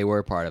 They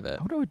were part of it.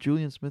 I wonder what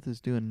Julian Smith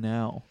is doing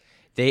now.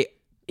 I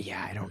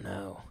don't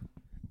know.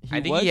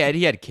 I think was,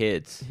 he had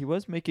kids. He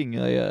was making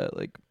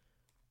like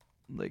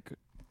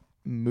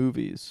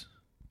movies.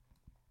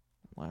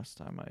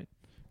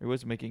 He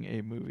was making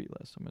a movie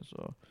last time I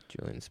saw.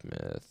 Julian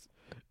Smith.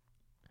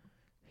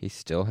 He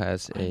still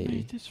has I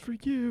made this for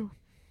you.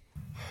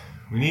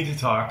 We need to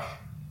talk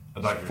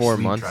about your 4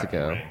 sleep months tracking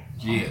ago. ring.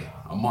 Yeah,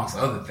 amongst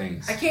other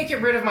things. I can't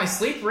get rid of my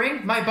sleep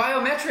ring, my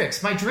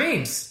biometrics, my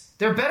dreams.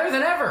 They're better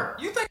than ever.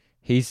 You think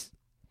He's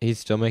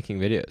still making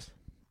videos.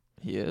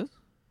 He is?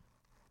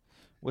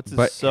 What's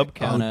his sub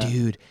count at?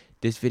 Dude,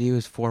 this video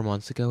is 4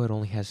 months ago. It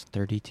only has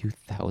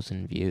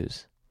 32,000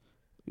 views.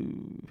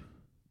 Ooh.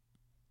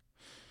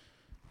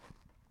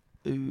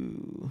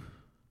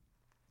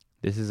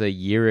 This is a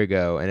year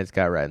ago, and it's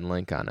got Rhett and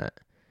Link on it.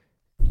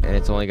 And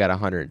it's only got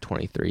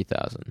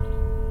 123,000.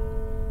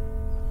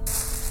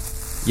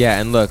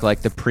 Yeah, and look,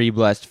 like the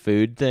pre-blessed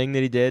food thing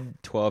that he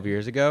did 12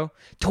 years ago.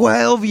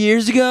 12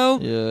 years ago?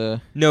 Yeah.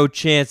 No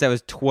chance that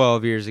was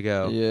 12 years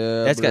ago.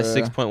 Yeah. That's got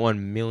bruh. 6.1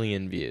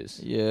 million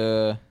views.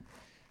 Yeah.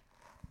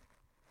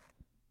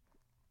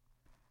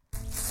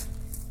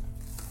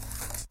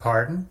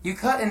 Pardon? You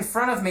cut in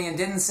front of me and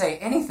didn't say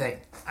anything.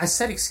 I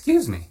said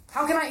excuse me.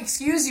 How can I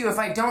excuse you if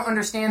I don't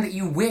understand that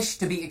you wish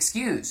to be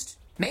excused?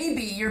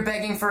 Maybe you're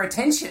begging for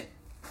attention.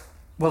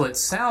 Well, it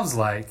sounds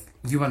like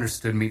you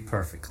understood me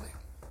perfectly.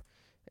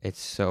 It's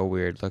so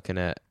weird looking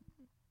at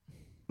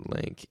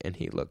Link, and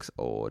he looks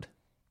old.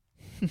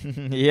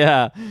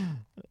 Yeah.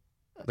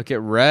 Look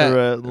at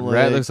Rhett.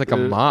 Rhett looks like a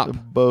they're mop.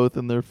 Both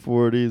in their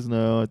 40s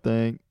now, I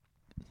think.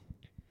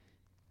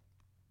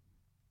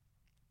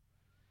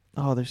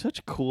 Oh, they're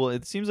such cool.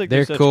 It seems like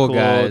They're such cool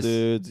guys.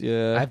 dudes.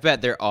 Yeah. I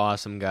bet they're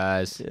awesome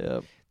guys.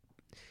 Yeah.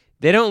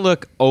 They don't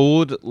look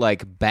old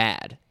like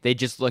bad. They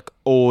just look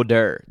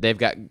older. They've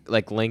got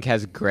like Link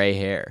has gray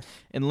hair.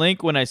 And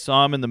Link, when I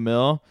saw him in the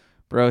mill,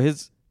 bro,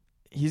 he's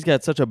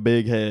got such a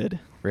big head.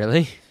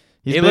 Really?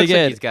 He's it big looks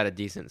head. like he's got a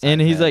decent size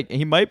And he's head. like,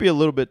 he might be a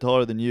little bit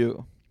taller than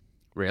you.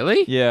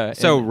 Really? Yeah.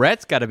 So and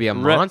Rhett's got to be a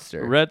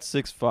monster. Rhett's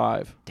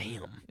 6'5".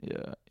 Damn.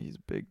 Yeah, he's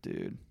a big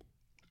dude.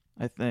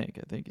 I think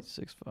he's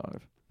 6'5".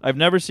 I've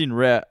never seen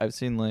Rhett. I've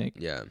seen Link.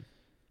 Yeah.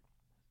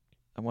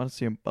 I want to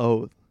see them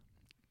both.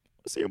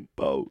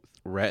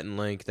 Rhett and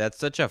Link. That's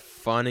such a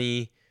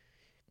funny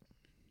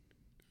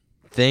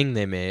thing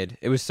they made.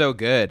 It was so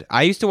good.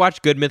 I used to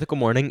watch Good Mythical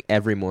Morning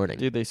every morning.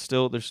 Dude, they're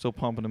still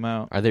pumping them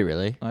out. Are they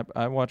really?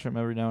 I watch them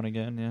every now and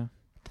again. Yeah.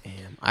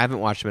 Damn. I haven't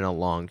watched them in a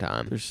long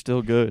time. They're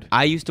still good.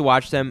 I used to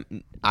watch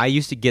them. I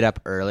used to get up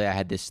early. I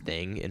had this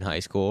thing in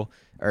high school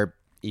or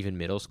even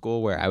middle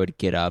school where I would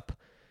get up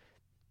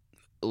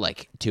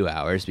like 2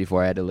 hours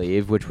before I had to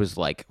leave, which was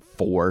like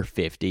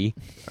 4:50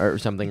 or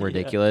something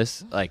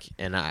ridiculous. Like,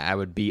 and I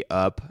would be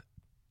up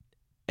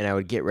and I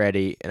would get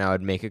ready and I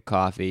would make a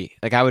coffee.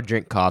 Like, I would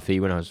drink coffee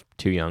when I was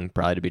too young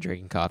probably to be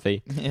drinking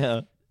coffee.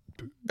 Yeah.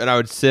 And I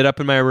would sit up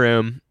in my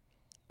room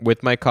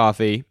with my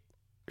coffee,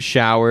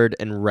 showered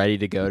and ready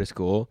to go to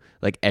school.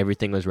 Like,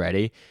 everything was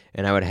ready.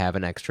 And I would have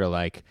an extra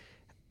like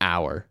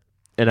hour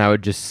and I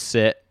would just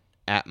sit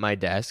at my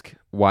desk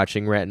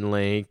watching Rhett and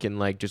Link and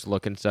like just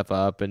looking stuff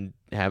up and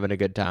having a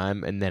good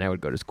time, and then I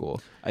would go to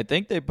school. I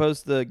think they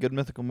post the Good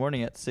Mythical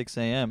Morning at 6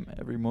 a.m.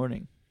 every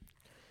morning.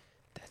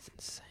 That's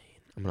insane.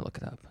 I'm gonna look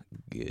it up.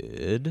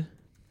 Good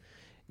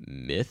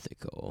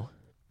Mythical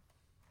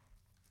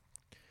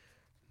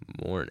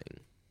Morning.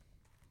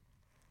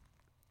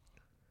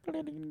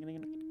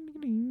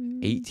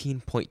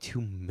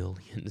 18.2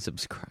 million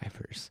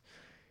subscribers.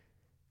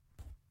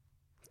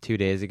 2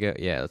 days ago,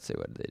 yeah. Let's see,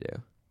 what did they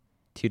do?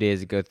 2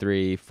 days ago,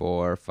 3,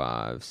 4,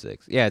 5,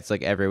 6. Yeah, it's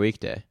like every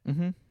weekday.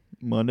 Mm-hmm.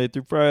 Monday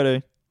through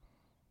Friday.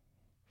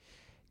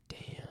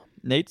 Damn.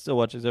 Nate still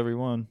watches every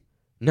one.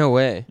 No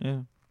way. Yeah.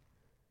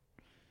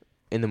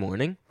 In the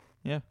morning?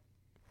 Yeah.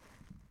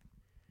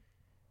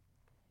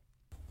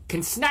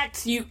 Can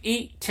snacks you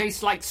eat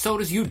taste like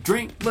sodas you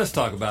drink? Let's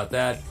talk about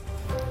that.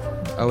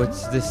 Oh,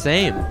 it's the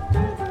same.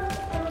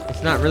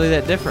 It's not really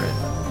that different.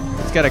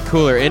 It's got a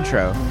cooler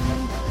intro.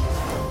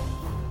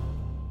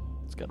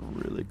 It's got a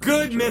really the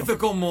Good intro.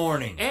 mythical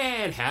morning.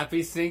 And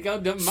happy Cinco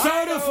de Mayo.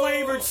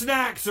 Soda-flavored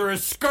snacks are a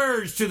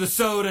scourge to the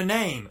soda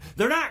name.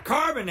 They're not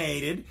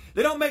carbonated.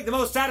 They don't make the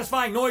most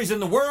satisfying noise in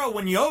the world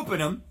when you open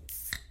them.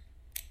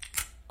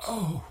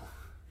 Oh.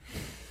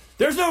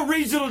 There's no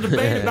reasonable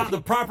debate about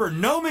the proper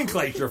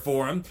nomenclature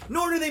for them,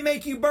 nor do they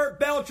make you burp,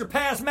 belch, or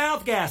pass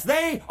mouth gas.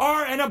 They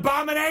are an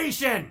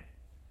abomination.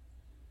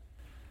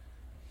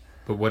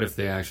 But what if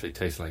they actually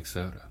taste like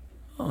soda?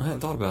 Oh, I hadn't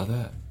thought about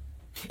that.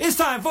 It's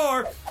time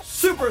for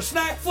Super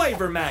Snack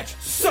Flavor Match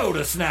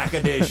Soda Snack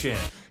Edition.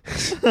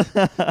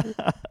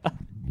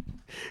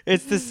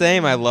 It's the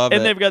same. I love it.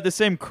 And they've got the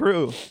same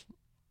crew.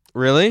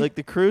 Really? Like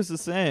the crew's the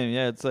same.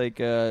 Yeah, it's like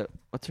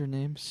what's her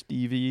name?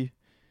 Stevie.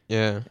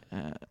 Yeah.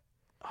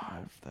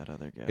 That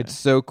other guy. It's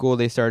so cool.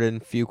 They started in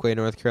Fuquay,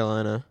 North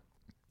Carolina.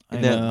 I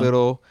In that know.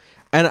 little,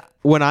 and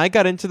when I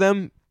got into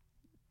them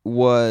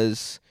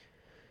was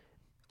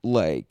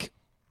like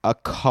a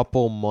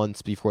couple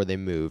months before they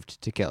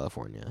moved to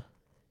California.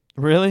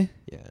 Really?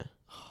 Yeah.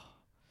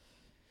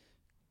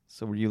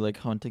 So were you like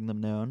hunting them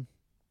down?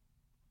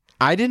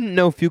 I didn't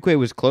know Fuquay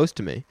was close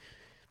to me.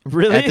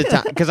 Really? At the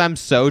time, because I'm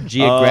so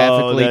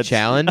geographically that's-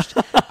 challenged,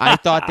 I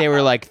thought they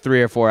were like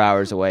 3 or 4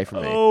 hours away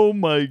from me. Oh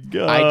my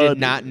god! I did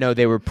not know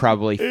they were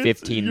probably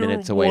 15 You're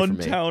minutes away from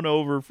me. One town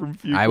over from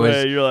Fuquay. I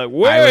was- You're like,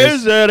 where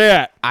is that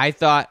at? I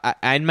thought,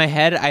 in my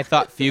head, I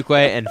thought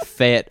Fuquay and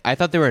Fayette. I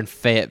thought they were in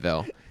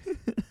Fayetteville.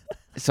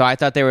 So I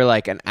thought they were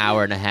like an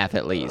hour and a half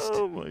at least.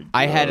 Oh my god!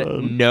 I had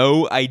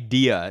no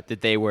idea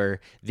that they were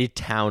the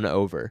town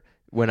over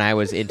when I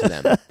was into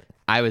them.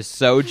 I was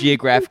so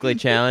geographically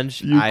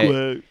challenged.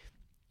 Fuquay.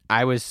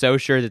 I was so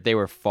sure that they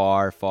were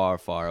far, far,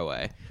 far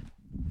away.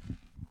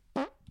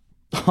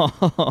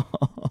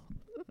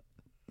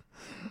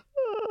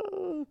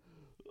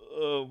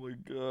 Oh my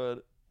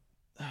god!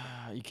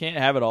 You can't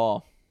have it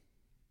all.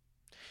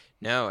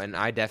 No, and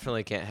I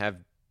definitely can't have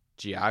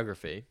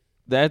geography.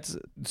 That's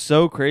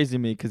so crazy to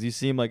me because you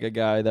seem like a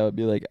guy that would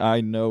be like,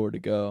 I know where to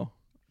go.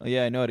 Oh,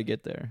 yeah, I know how to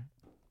get there.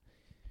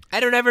 I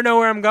don't ever know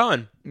where I'm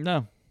going.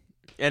 No.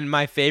 And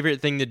my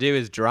favorite thing to do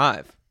is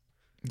drive.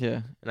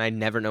 Yeah. And I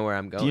never know where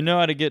I'm going. Do you know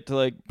how to get to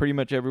like pretty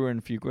much everywhere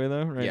in Fuquay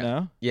though? Right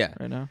now? Yeah.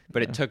 Right now.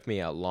 But Yeah. it took me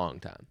a long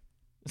time.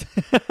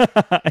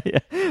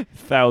 Yeah.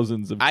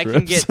 Thousands of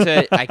trips.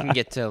 I can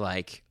get to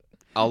like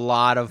a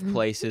lot of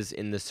places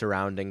in the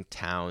surrounding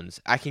towns.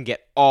 I can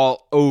get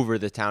all over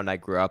the town I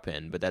grew up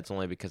in, but that's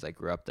only because I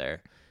grew up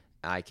there.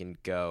 I can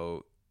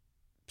go,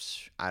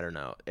 I don't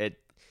know.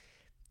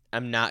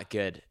 I'm not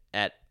good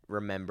at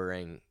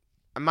remembering.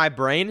 My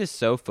brain is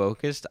so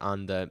focused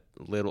on the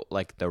little,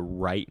 like the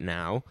right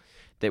now,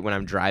 that when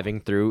I'm driving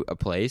through a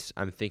place,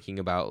 I'm thinking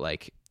about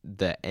like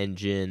the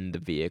engine, the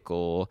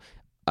vehicle,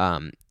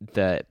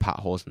 the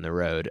potholes in the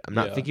road. I'm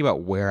not thinking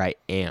about where I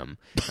am.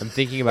 I'm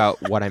thinking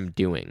about what I'm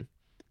doing.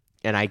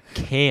 And I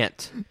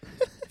can't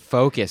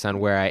focus on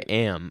where I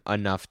am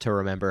enough to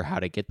remember how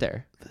to get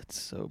there. That's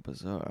so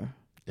bizarre.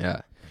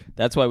 Yeah.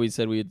 That's why we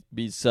said we'd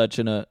be such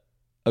a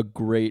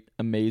great,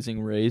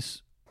 amazing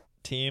race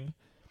team,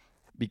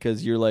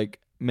 because you're like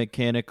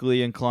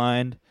mechanically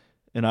inclined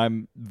and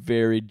I'm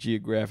very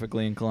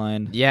geographically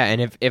inclined. Yeah,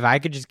 and if I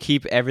could just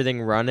keep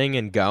everything running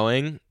and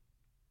going,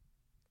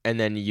 and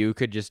then you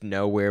could just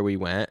know where we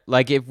went.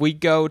 Like if we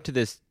go to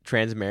this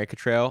Transamerica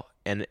Trail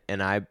and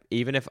I,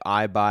 even if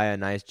I buy a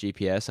nice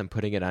GPS, I'm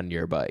putting it on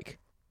your bike.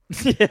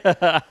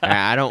 Yeah.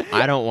 I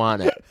don't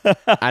want it.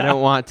 I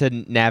don't want to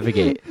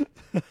navigate.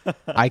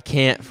 I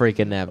can't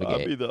freaking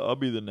navigate. I'll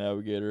be the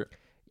navigator.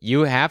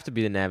 You have to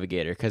be the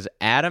navigator because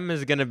Adam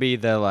is gonna be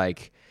the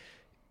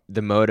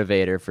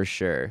motivator for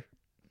sure.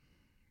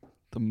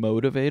 The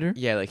motivator?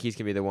 Yeah, like he's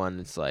gonna be the one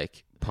that's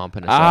like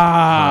pumping us up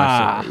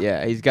constantly.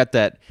 Yeah, he's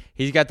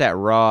got that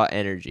raw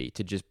energy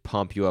to just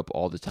pump you up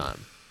all the time.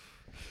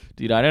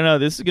 Dude, I don't know.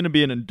 This is gonna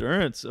be an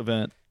endurance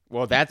event.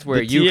 Well, that's where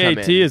the you come in.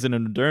 TAT is an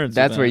endurance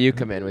That's event. where you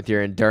come in with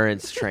your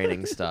endurance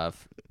training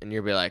stuff. And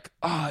you'll be like,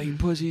 oh, you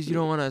pussies, you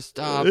don't want to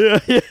stop.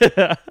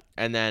 Yeah.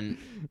 And then,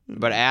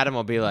 but Adam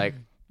will be like,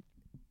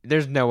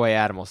 there's no way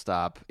Adam will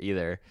stop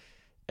either.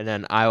 And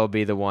then I will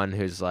be the one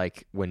who's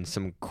like, when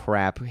some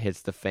crap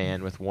hits the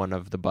fan with one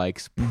of the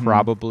bikes,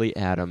 probably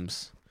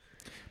Adam's.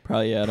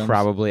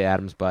 Probably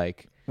Adam's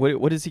bike.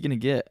 What is he gonna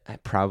get?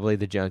 Probably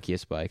the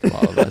junkiest bike of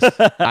all of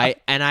us.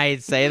 I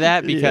say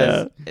that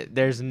because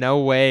there's no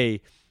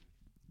way.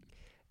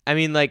 I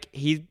mean, like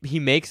he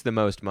makes the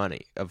most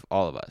money of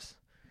all of us.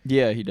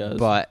 Yeah, he does.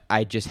 But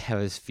I just have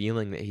this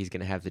feeling that he's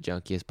gonna have the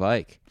junkiest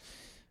bike.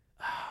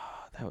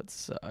 That would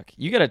suck.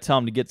 You gotta tell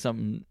him to get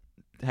something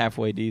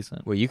halfway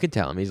decent. Well, you can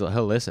tell him.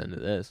 He'll listen to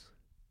this.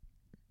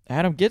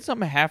 Adam, get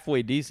something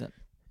halfway decent.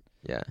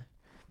 Yeah.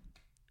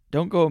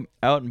 Don't go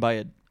out and buy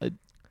a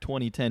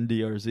 2010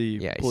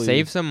 DRZ. Yeah, please.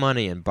 save some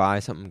money and buy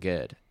something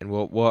good. And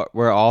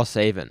we're all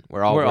saving.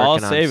 We're all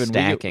saving.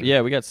 Stacking.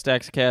 We got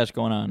stacks of cash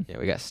going on. Yeah,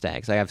 we got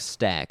stacks. I have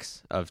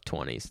stacks of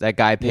 20s. That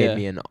guy paid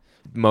me in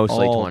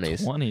mostly all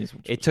 20s. 20s.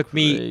 It took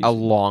me a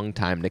long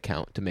time to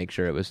count to make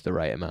sure it was the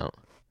right amount.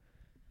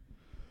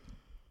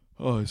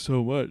 Oh,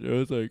 so much. It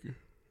was like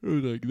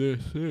like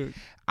this.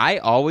 I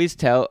always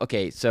tell.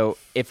 Okay, so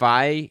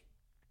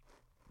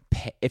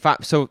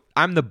so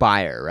I'm the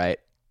buyer, right?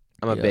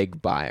 I'm a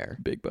big buyer.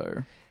 Big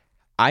buyer.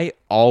 I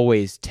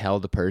always tell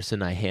the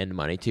person I hand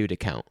money to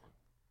count.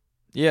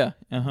 Yeah.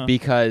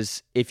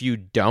 Because if you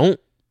don't,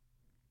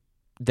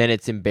 then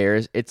it's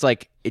embarrassing. It's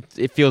like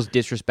it feels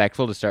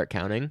disrespectful to start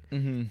counting.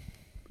 Mm-hmm.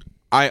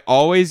 I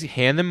always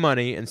hand them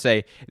money and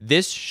say,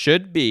 this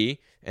should be,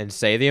 and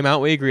say the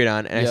amount we agreed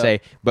on, and I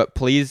say, but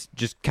please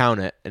just count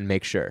it and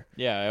make sure.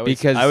 Yeah,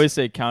 I always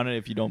say count it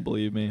if you don't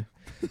believe me.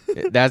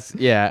 That's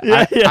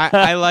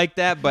I like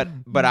that,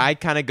 but I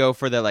kind of go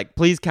for the like,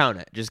 please count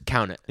it, just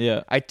count it.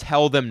 Yeah, I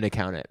tell them to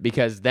count it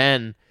because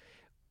then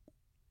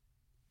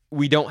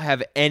we don't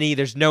have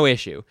there's no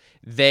issue.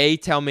 They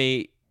tell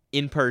me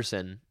in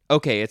person,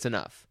 okay, it's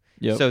enough.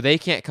 Yep. So they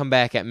can't come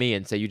back at me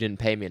and say you didn't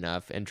pay me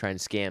enough and try and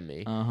scam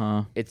me.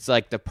 It's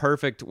like the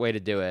perfect way to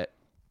do it.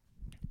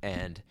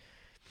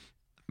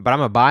 But I'm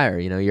a buyer,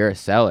 you're a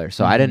seller,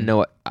 so I didn't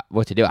know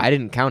what to do. I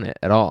didn't count it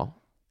at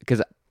all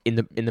because in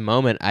the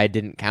moment I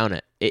didn't count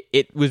it.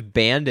 It was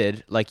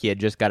banded like you had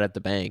just got at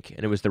the bank,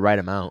 and it was the right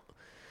amount.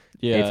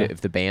 Yeah,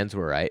 if the bands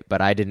were right, but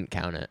I didn't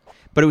count it.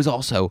 But it was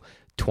also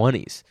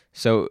 20s,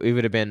 so it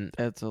would have been.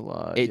 That's a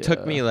lot. It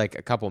took me like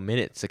a couple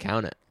minutes to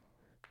count it.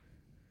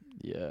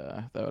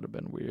 Yeah, that would have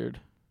been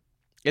weird.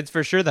 It's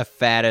for sure the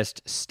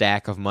fattest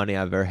stack of money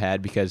I've ever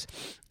had because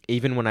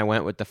even when I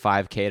went with the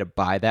 $5K to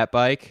buy that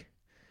bike,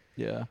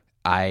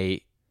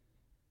 I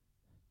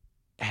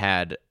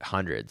had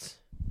hundreds.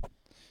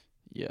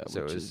 Yeah,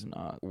 so which it was is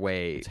not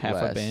way. It's half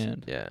less. a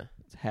band. Yeah,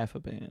 it's half a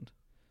band.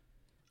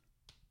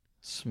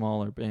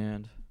 Smaller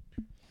band.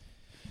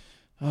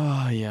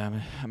 Oh yeah,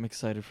 I'm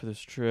excited for this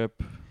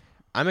trip.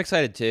 I'm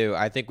excited too.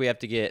 I think we have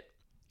to get.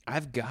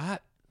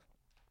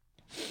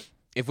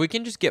 If we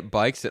can just get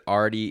bikes that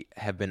already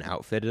have been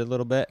outfitted a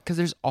little bit, because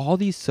there's all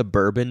these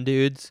suburban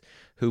dudes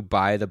who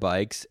buy the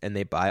bikes and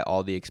they buy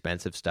all the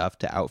expensive stuff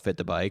to outfit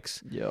the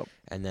bikes. Yep.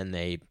 And then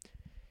they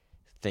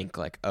think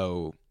like,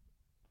 oh,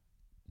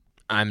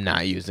 I'm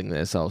not using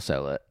this, I'll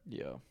sell it.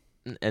 Yeah.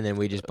 And then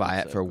we just buy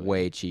it for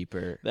way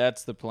cheaper.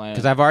 That's the plan.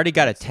 Because I've already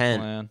got a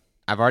tent.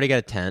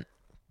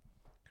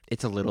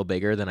 It's a little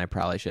bigger than I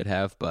probably should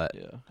have, but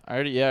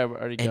I've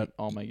already got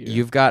all my gear.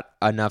 You've got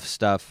enough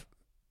stuff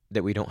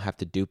that we don't have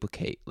to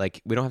duplicate.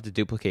 Like, we don't have to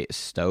duplicate a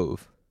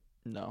stove.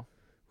 No.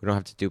 We don't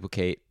have to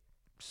duplicate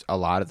a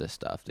lot of the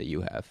stuff that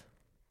you have.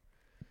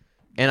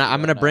 And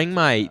I'm going to bring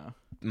my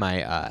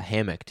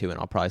hammock too, and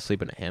I'll probably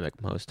sleep in a hammock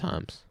most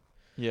times.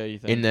 Yeah, you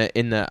think?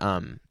 In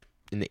the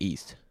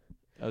east.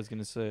 I was going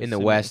to say. In the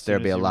west,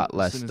 there'll be a lot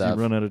less stuff. As soon as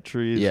you run out of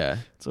trees, yeah,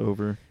 it's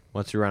over.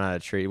 Once we run out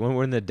of trees. When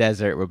we're in the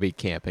desert, we'll be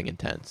camping in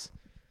tents.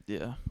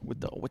 Yeah,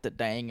 with the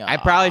dang. I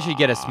probably should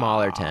get a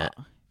smaller tent.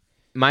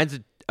 Mine's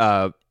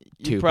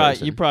you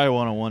probably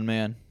want a one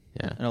man.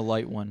 Yeah, and a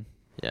light one.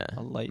 Yeah,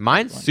 a light.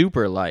 Mine's one.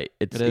 Super light.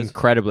 It's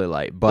incredibly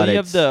light. But you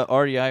have the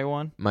REI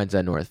one. Mine's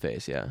a North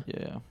Face. Yeah.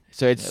 Yeah.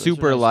 So it's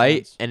super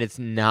light, and it's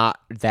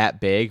not that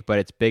big, but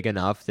it's big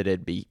enough that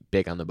it'd be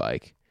big on the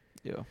bike.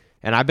 Yeah.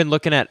 And I've been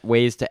looking at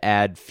ways to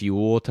add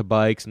fuel to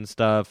bikes and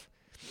stuff.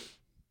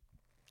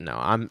 No,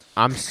 I'm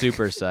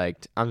super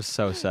psyched. I'm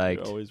so psyched.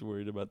 You're always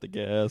worried about the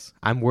gas.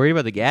 I'm worried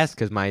about the gas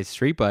because my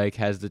street bike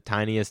has the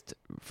tiniest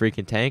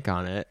freaking tank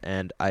on it,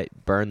 and I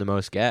burn the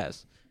most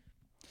gas.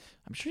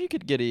 I'm sure you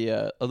could get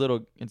a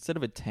little, instead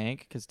of a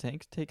tank, because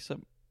tanks takes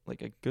up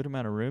like a good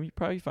amount of room. You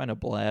probably find a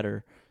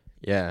bladder.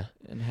 Yeah,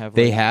 and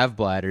have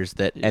bladders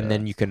that, and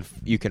then you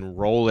can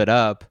roll it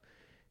up,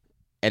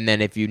 and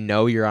then if you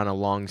know you're on a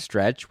long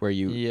stretch where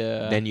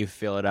then you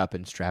fill it up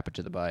and strap it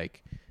to the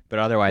bike. But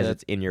otherwise,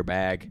 it's in your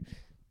bag.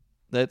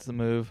 That's the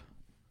move.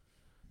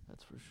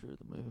 That's for sure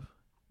the move.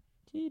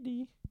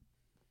 GD.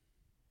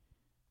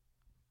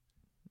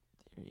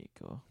 There you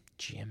go.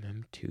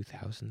 GMM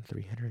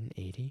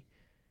 2380.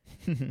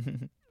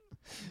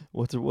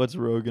 What's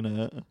Rogan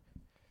at?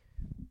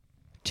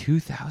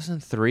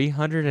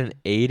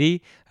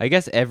 2,380. I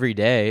guess every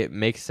day it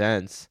makes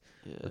sense.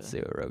 Yeah. Let's see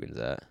what Rogan's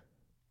at.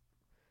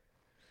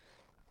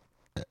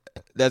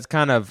 That's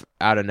kind of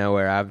out of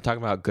nowhere. I'm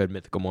talking about Good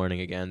Mythical Morning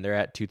again. They're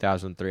at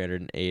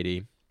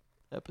 2,380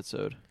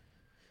 episode.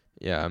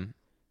 Yeah.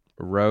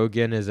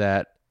 Rogan is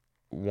at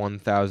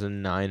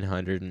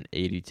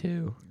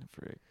 1,982.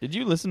 Did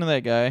you listen to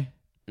that guy?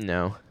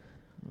 No.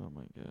 Oh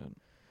my god.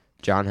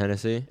 John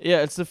Hennessy?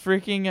 Yeah, it's the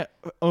freaking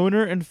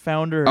owner and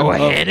founder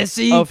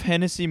Hennessy? Of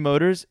Hennessy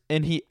Motors,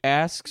 and he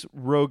asks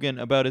Rogan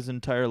about his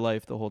entire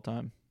life the whole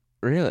time.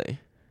 Really?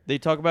 They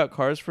talk about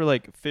cars for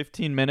like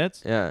 15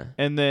 minutes. Yeah.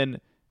 And then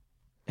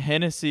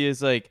Hennessy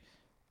is like,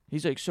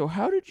 he's like, so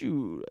how did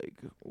you,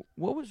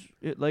 what was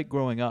it like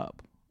growing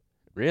up?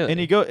 Really?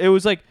 And it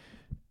was like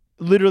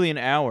literally an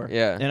hour.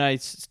 Yeah. And I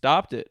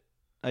stopped it.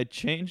 I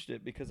changed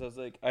it because I was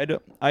like, I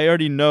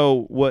already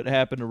know what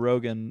happened to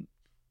Rogan.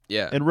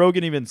 Yeah. And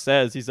Rogan even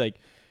says, he's like,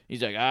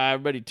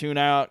 everybody tune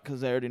out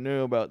because I already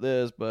knew about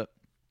this, but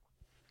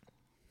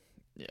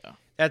yeah.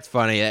 That's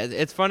funny.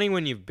 It's funny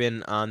when you've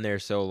been on there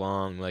so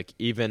long. Like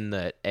even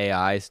the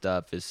AI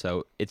stuff it's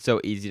so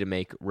easy to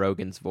make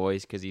Rogan's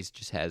voice because he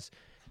just has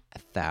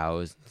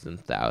thousands and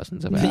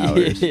thousands of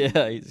hours.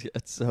 Yeah, he's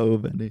got so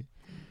many.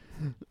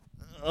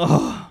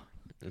 Oh,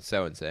 It's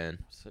so insane.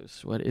 so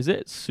sweaty. Is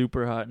it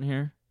super hot in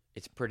here?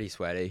 It's pretty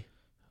sweaty.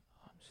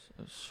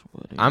 So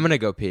sweaty. I'm gonna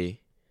go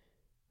pee.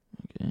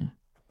 Okay.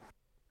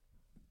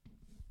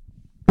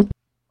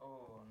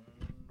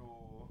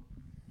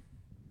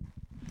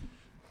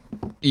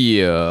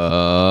 Yup.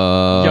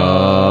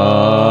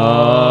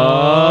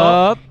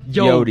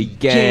 Yodi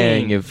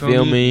gang, you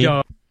feel me?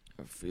 I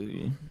feel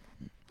you.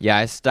 Yeah,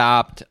 I've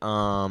stopped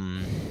what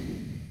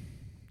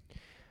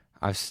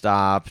I've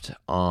stopped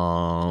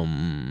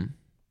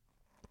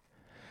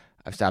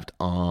You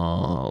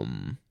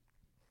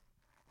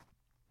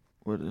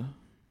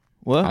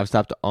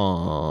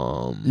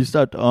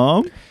stopped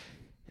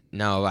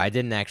No, I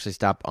didn't actually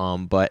stop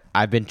but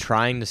I've been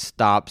trying to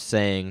stop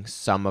saying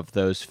some of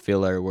those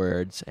filler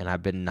words and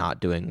I've been not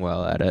doing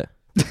well at it.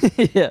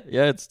 Yeah,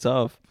 it's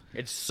tough.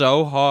 It's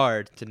so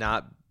hard to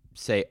not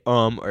say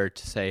or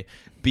to say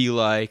be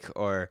like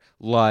or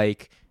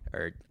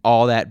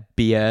all that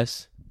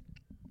BS.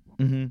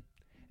 Mm-hmm.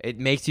 It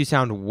makes you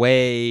sound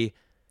way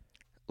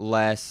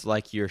less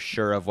like you're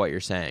sure of what you're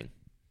saying.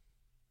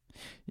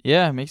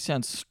 Yeah, it makes you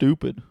sound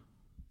stupid.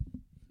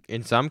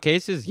 In some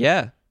cases,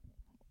 yeah.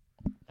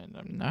 And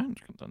I'm not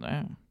gonna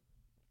know.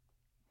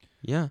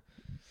 Yeah.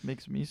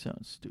 Makes me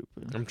sound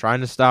stupid. I'm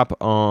trying to stop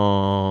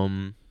or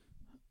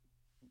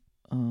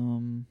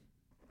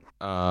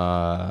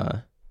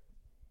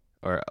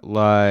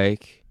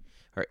like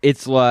or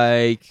it's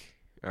like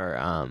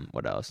or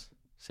what else?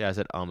 See, I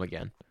said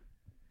again.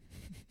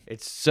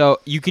 It's so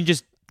you can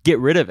just get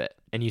rid of it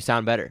and you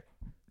sound better.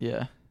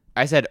 Yeah.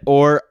 I said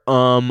or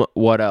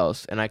what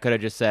else? And I could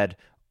have just said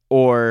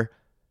or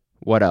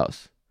what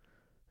else?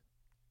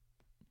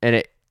 And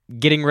it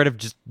getting rid of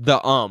just the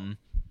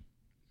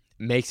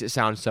makes it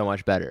sound so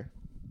much better.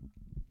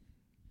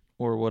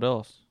 Or what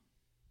else?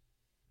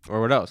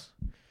 Or what else?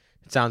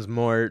 It sounds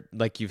more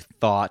like you've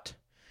thought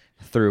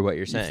through what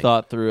you're saying. You've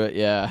thought through it,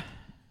 yeah.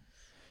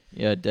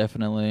 Yeah,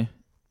 definitely.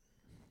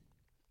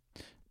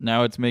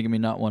 Now it's making me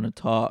not want to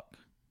talk.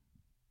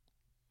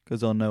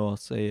 Because I'll know I'll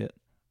say it.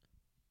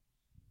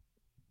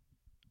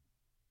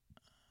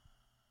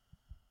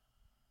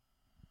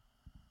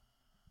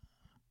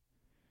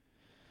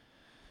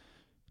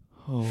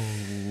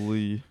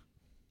 Holy.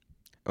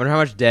 I wonder how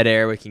much dead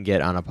air we can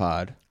get on a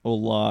pod. A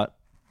lot.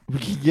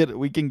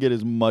 We can get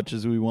as much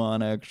as we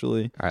want,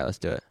 actually. All right, let's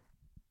do it.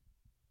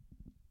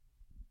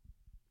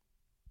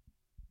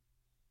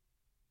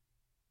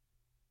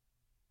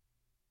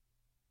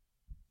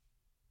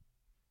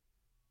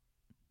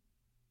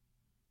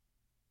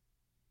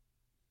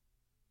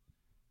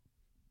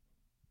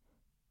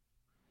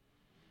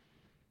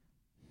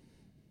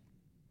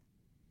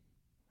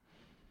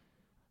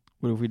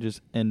 What if we just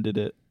ended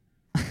it?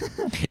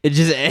 It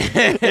just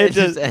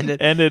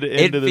ended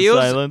into the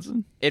silence.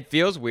 It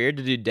feels weird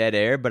to do dead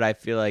air, but I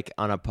feel like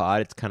on a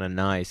pod it's kind of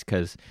nice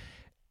because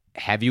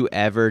have you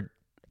ever?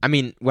 I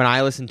mean, when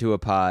I listen to a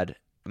pod,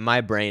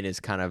 my brain is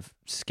kind of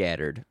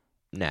scattered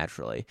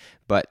naturally,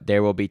 but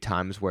there will be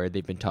times where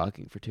they've been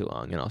talking for too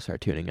long, and I'll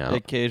start tuning out.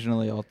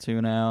 Occasionally, I'll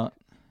tune out.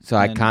 So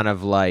I kind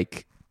of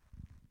like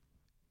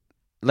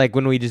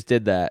when we just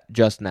did that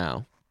just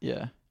now.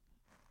 Yeah.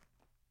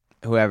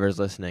 Whoever's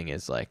listening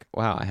is like,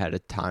 wow, I had a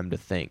time to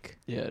think.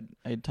 Yeah,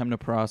 I had time to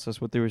process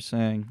what they were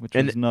saying, which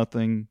was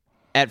nothing.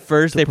 At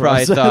first, they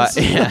probably thought,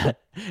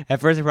 At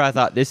first, they probably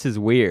thought this is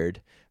weird,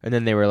 and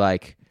then they were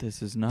like,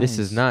 "This is nice. This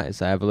is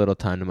nice. I have a little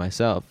time to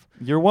myself."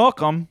 You're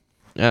welcome.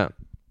 Yeah,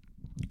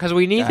 because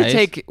we need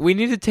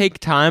to take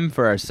time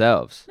for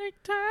ourselves.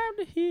 Take time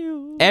to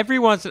heal. Every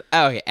once,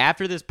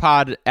 after this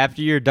pod,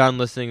 after you're done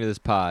listening to this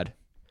pod,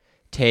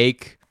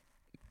 take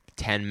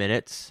 10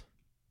 minutes.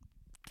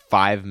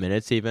 5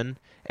 minutes even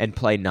and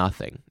play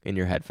nothing in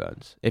your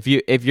headphones. If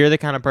you're the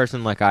kind of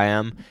person like I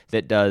am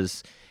that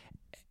does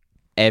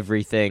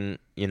everything,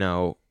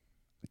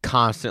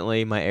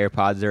 constantly my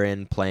AirPods are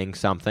in playing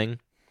something,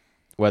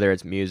 whether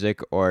it's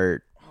music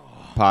or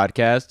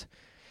podcast,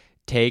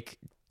 take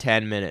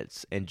 10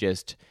 minutes and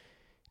just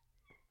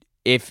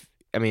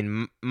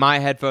my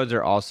headphones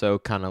are also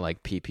kind of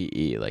like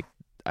PPE, like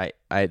I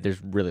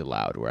there's really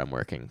loud where I'm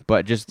working,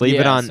 but just leave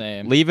it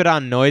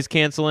on noise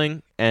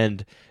canceling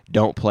and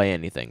don't play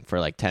anything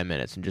for like 10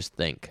 minutes and just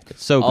think.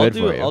 It's so good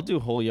for you. I'll do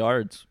whole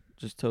yards,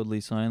 just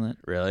totally silent.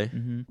 Really?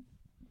 Mm-hmm.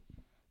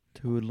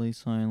 Totally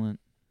silent.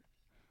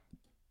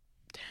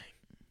 Dang.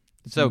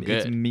 It's so good.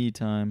 It's me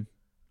time.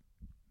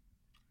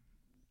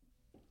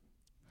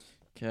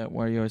 Cat,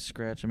 why are you always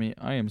scratching me?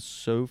 I am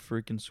so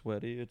freaking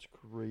sweaty. It's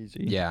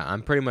crazy. Yeah,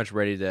 I'm pretty much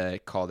ready to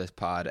call this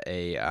pod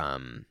a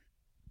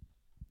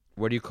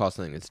what do you call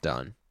something that's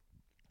done?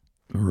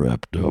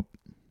 Wrapped up.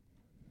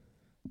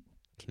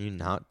 Can you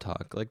not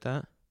talk like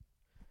that?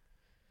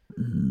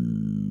 I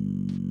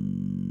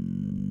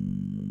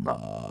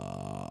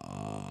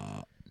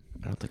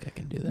don't think I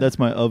can do that. That's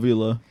my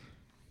uvula.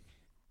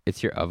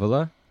 It's your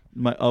uvula?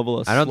 My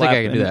uvula. I don't think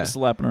I can do that.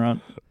 Slapping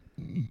around.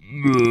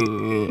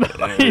 You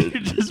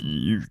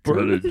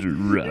kind of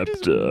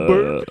wrapped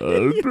up.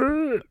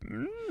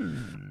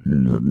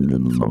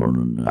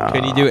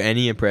 Can you do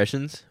any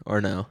impressions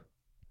or no?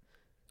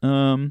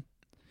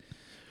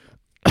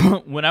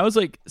 When I was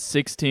like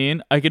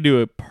 16, I could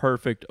do a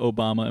perfect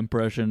Obama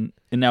impression,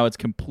 and now it's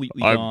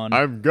completely gone.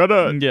 I'm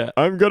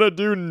gonna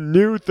do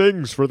new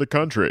things for the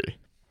country.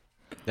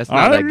 That's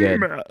not that good.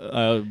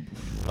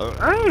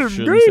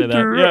 Shouldn't say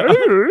that.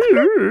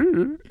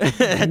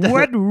 Yeah.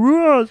 What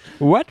rules?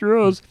 What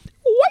rules?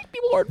 White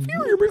people are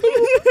inferior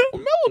because of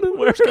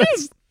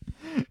melanin.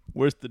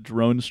 Where's the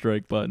drone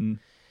strike button?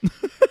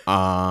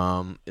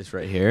 It's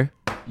right here.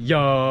 Right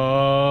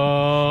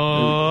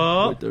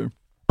there.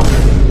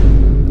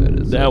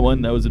 That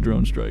one. That was a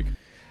drone strike.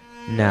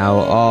 Now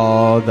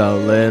all the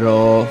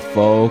little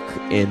folk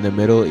in the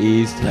Middle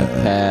East have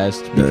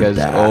passed because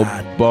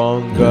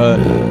Obonga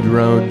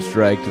drone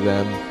striked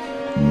them.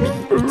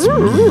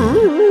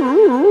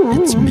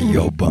 It's me,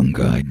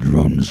 Obonga. I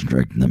drone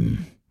strike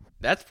them.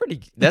 That's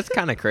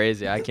kind of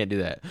crazy. I can't do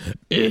that.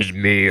 It's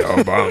me,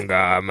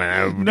 Obonga.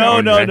 No.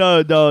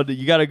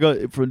 You gotta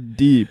go from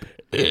deep.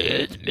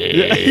 It's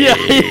me.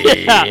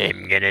 Yeah.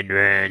 I'm gonna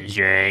drone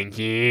strike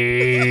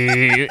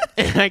you.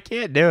 I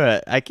can't do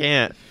it. I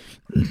can't.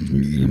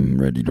 I'm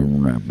ready to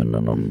wrap it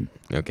on.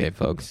 Okay,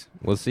 folks.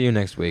 We'll see you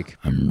next week.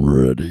 I'm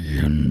ready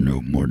and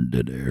no more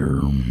dead air.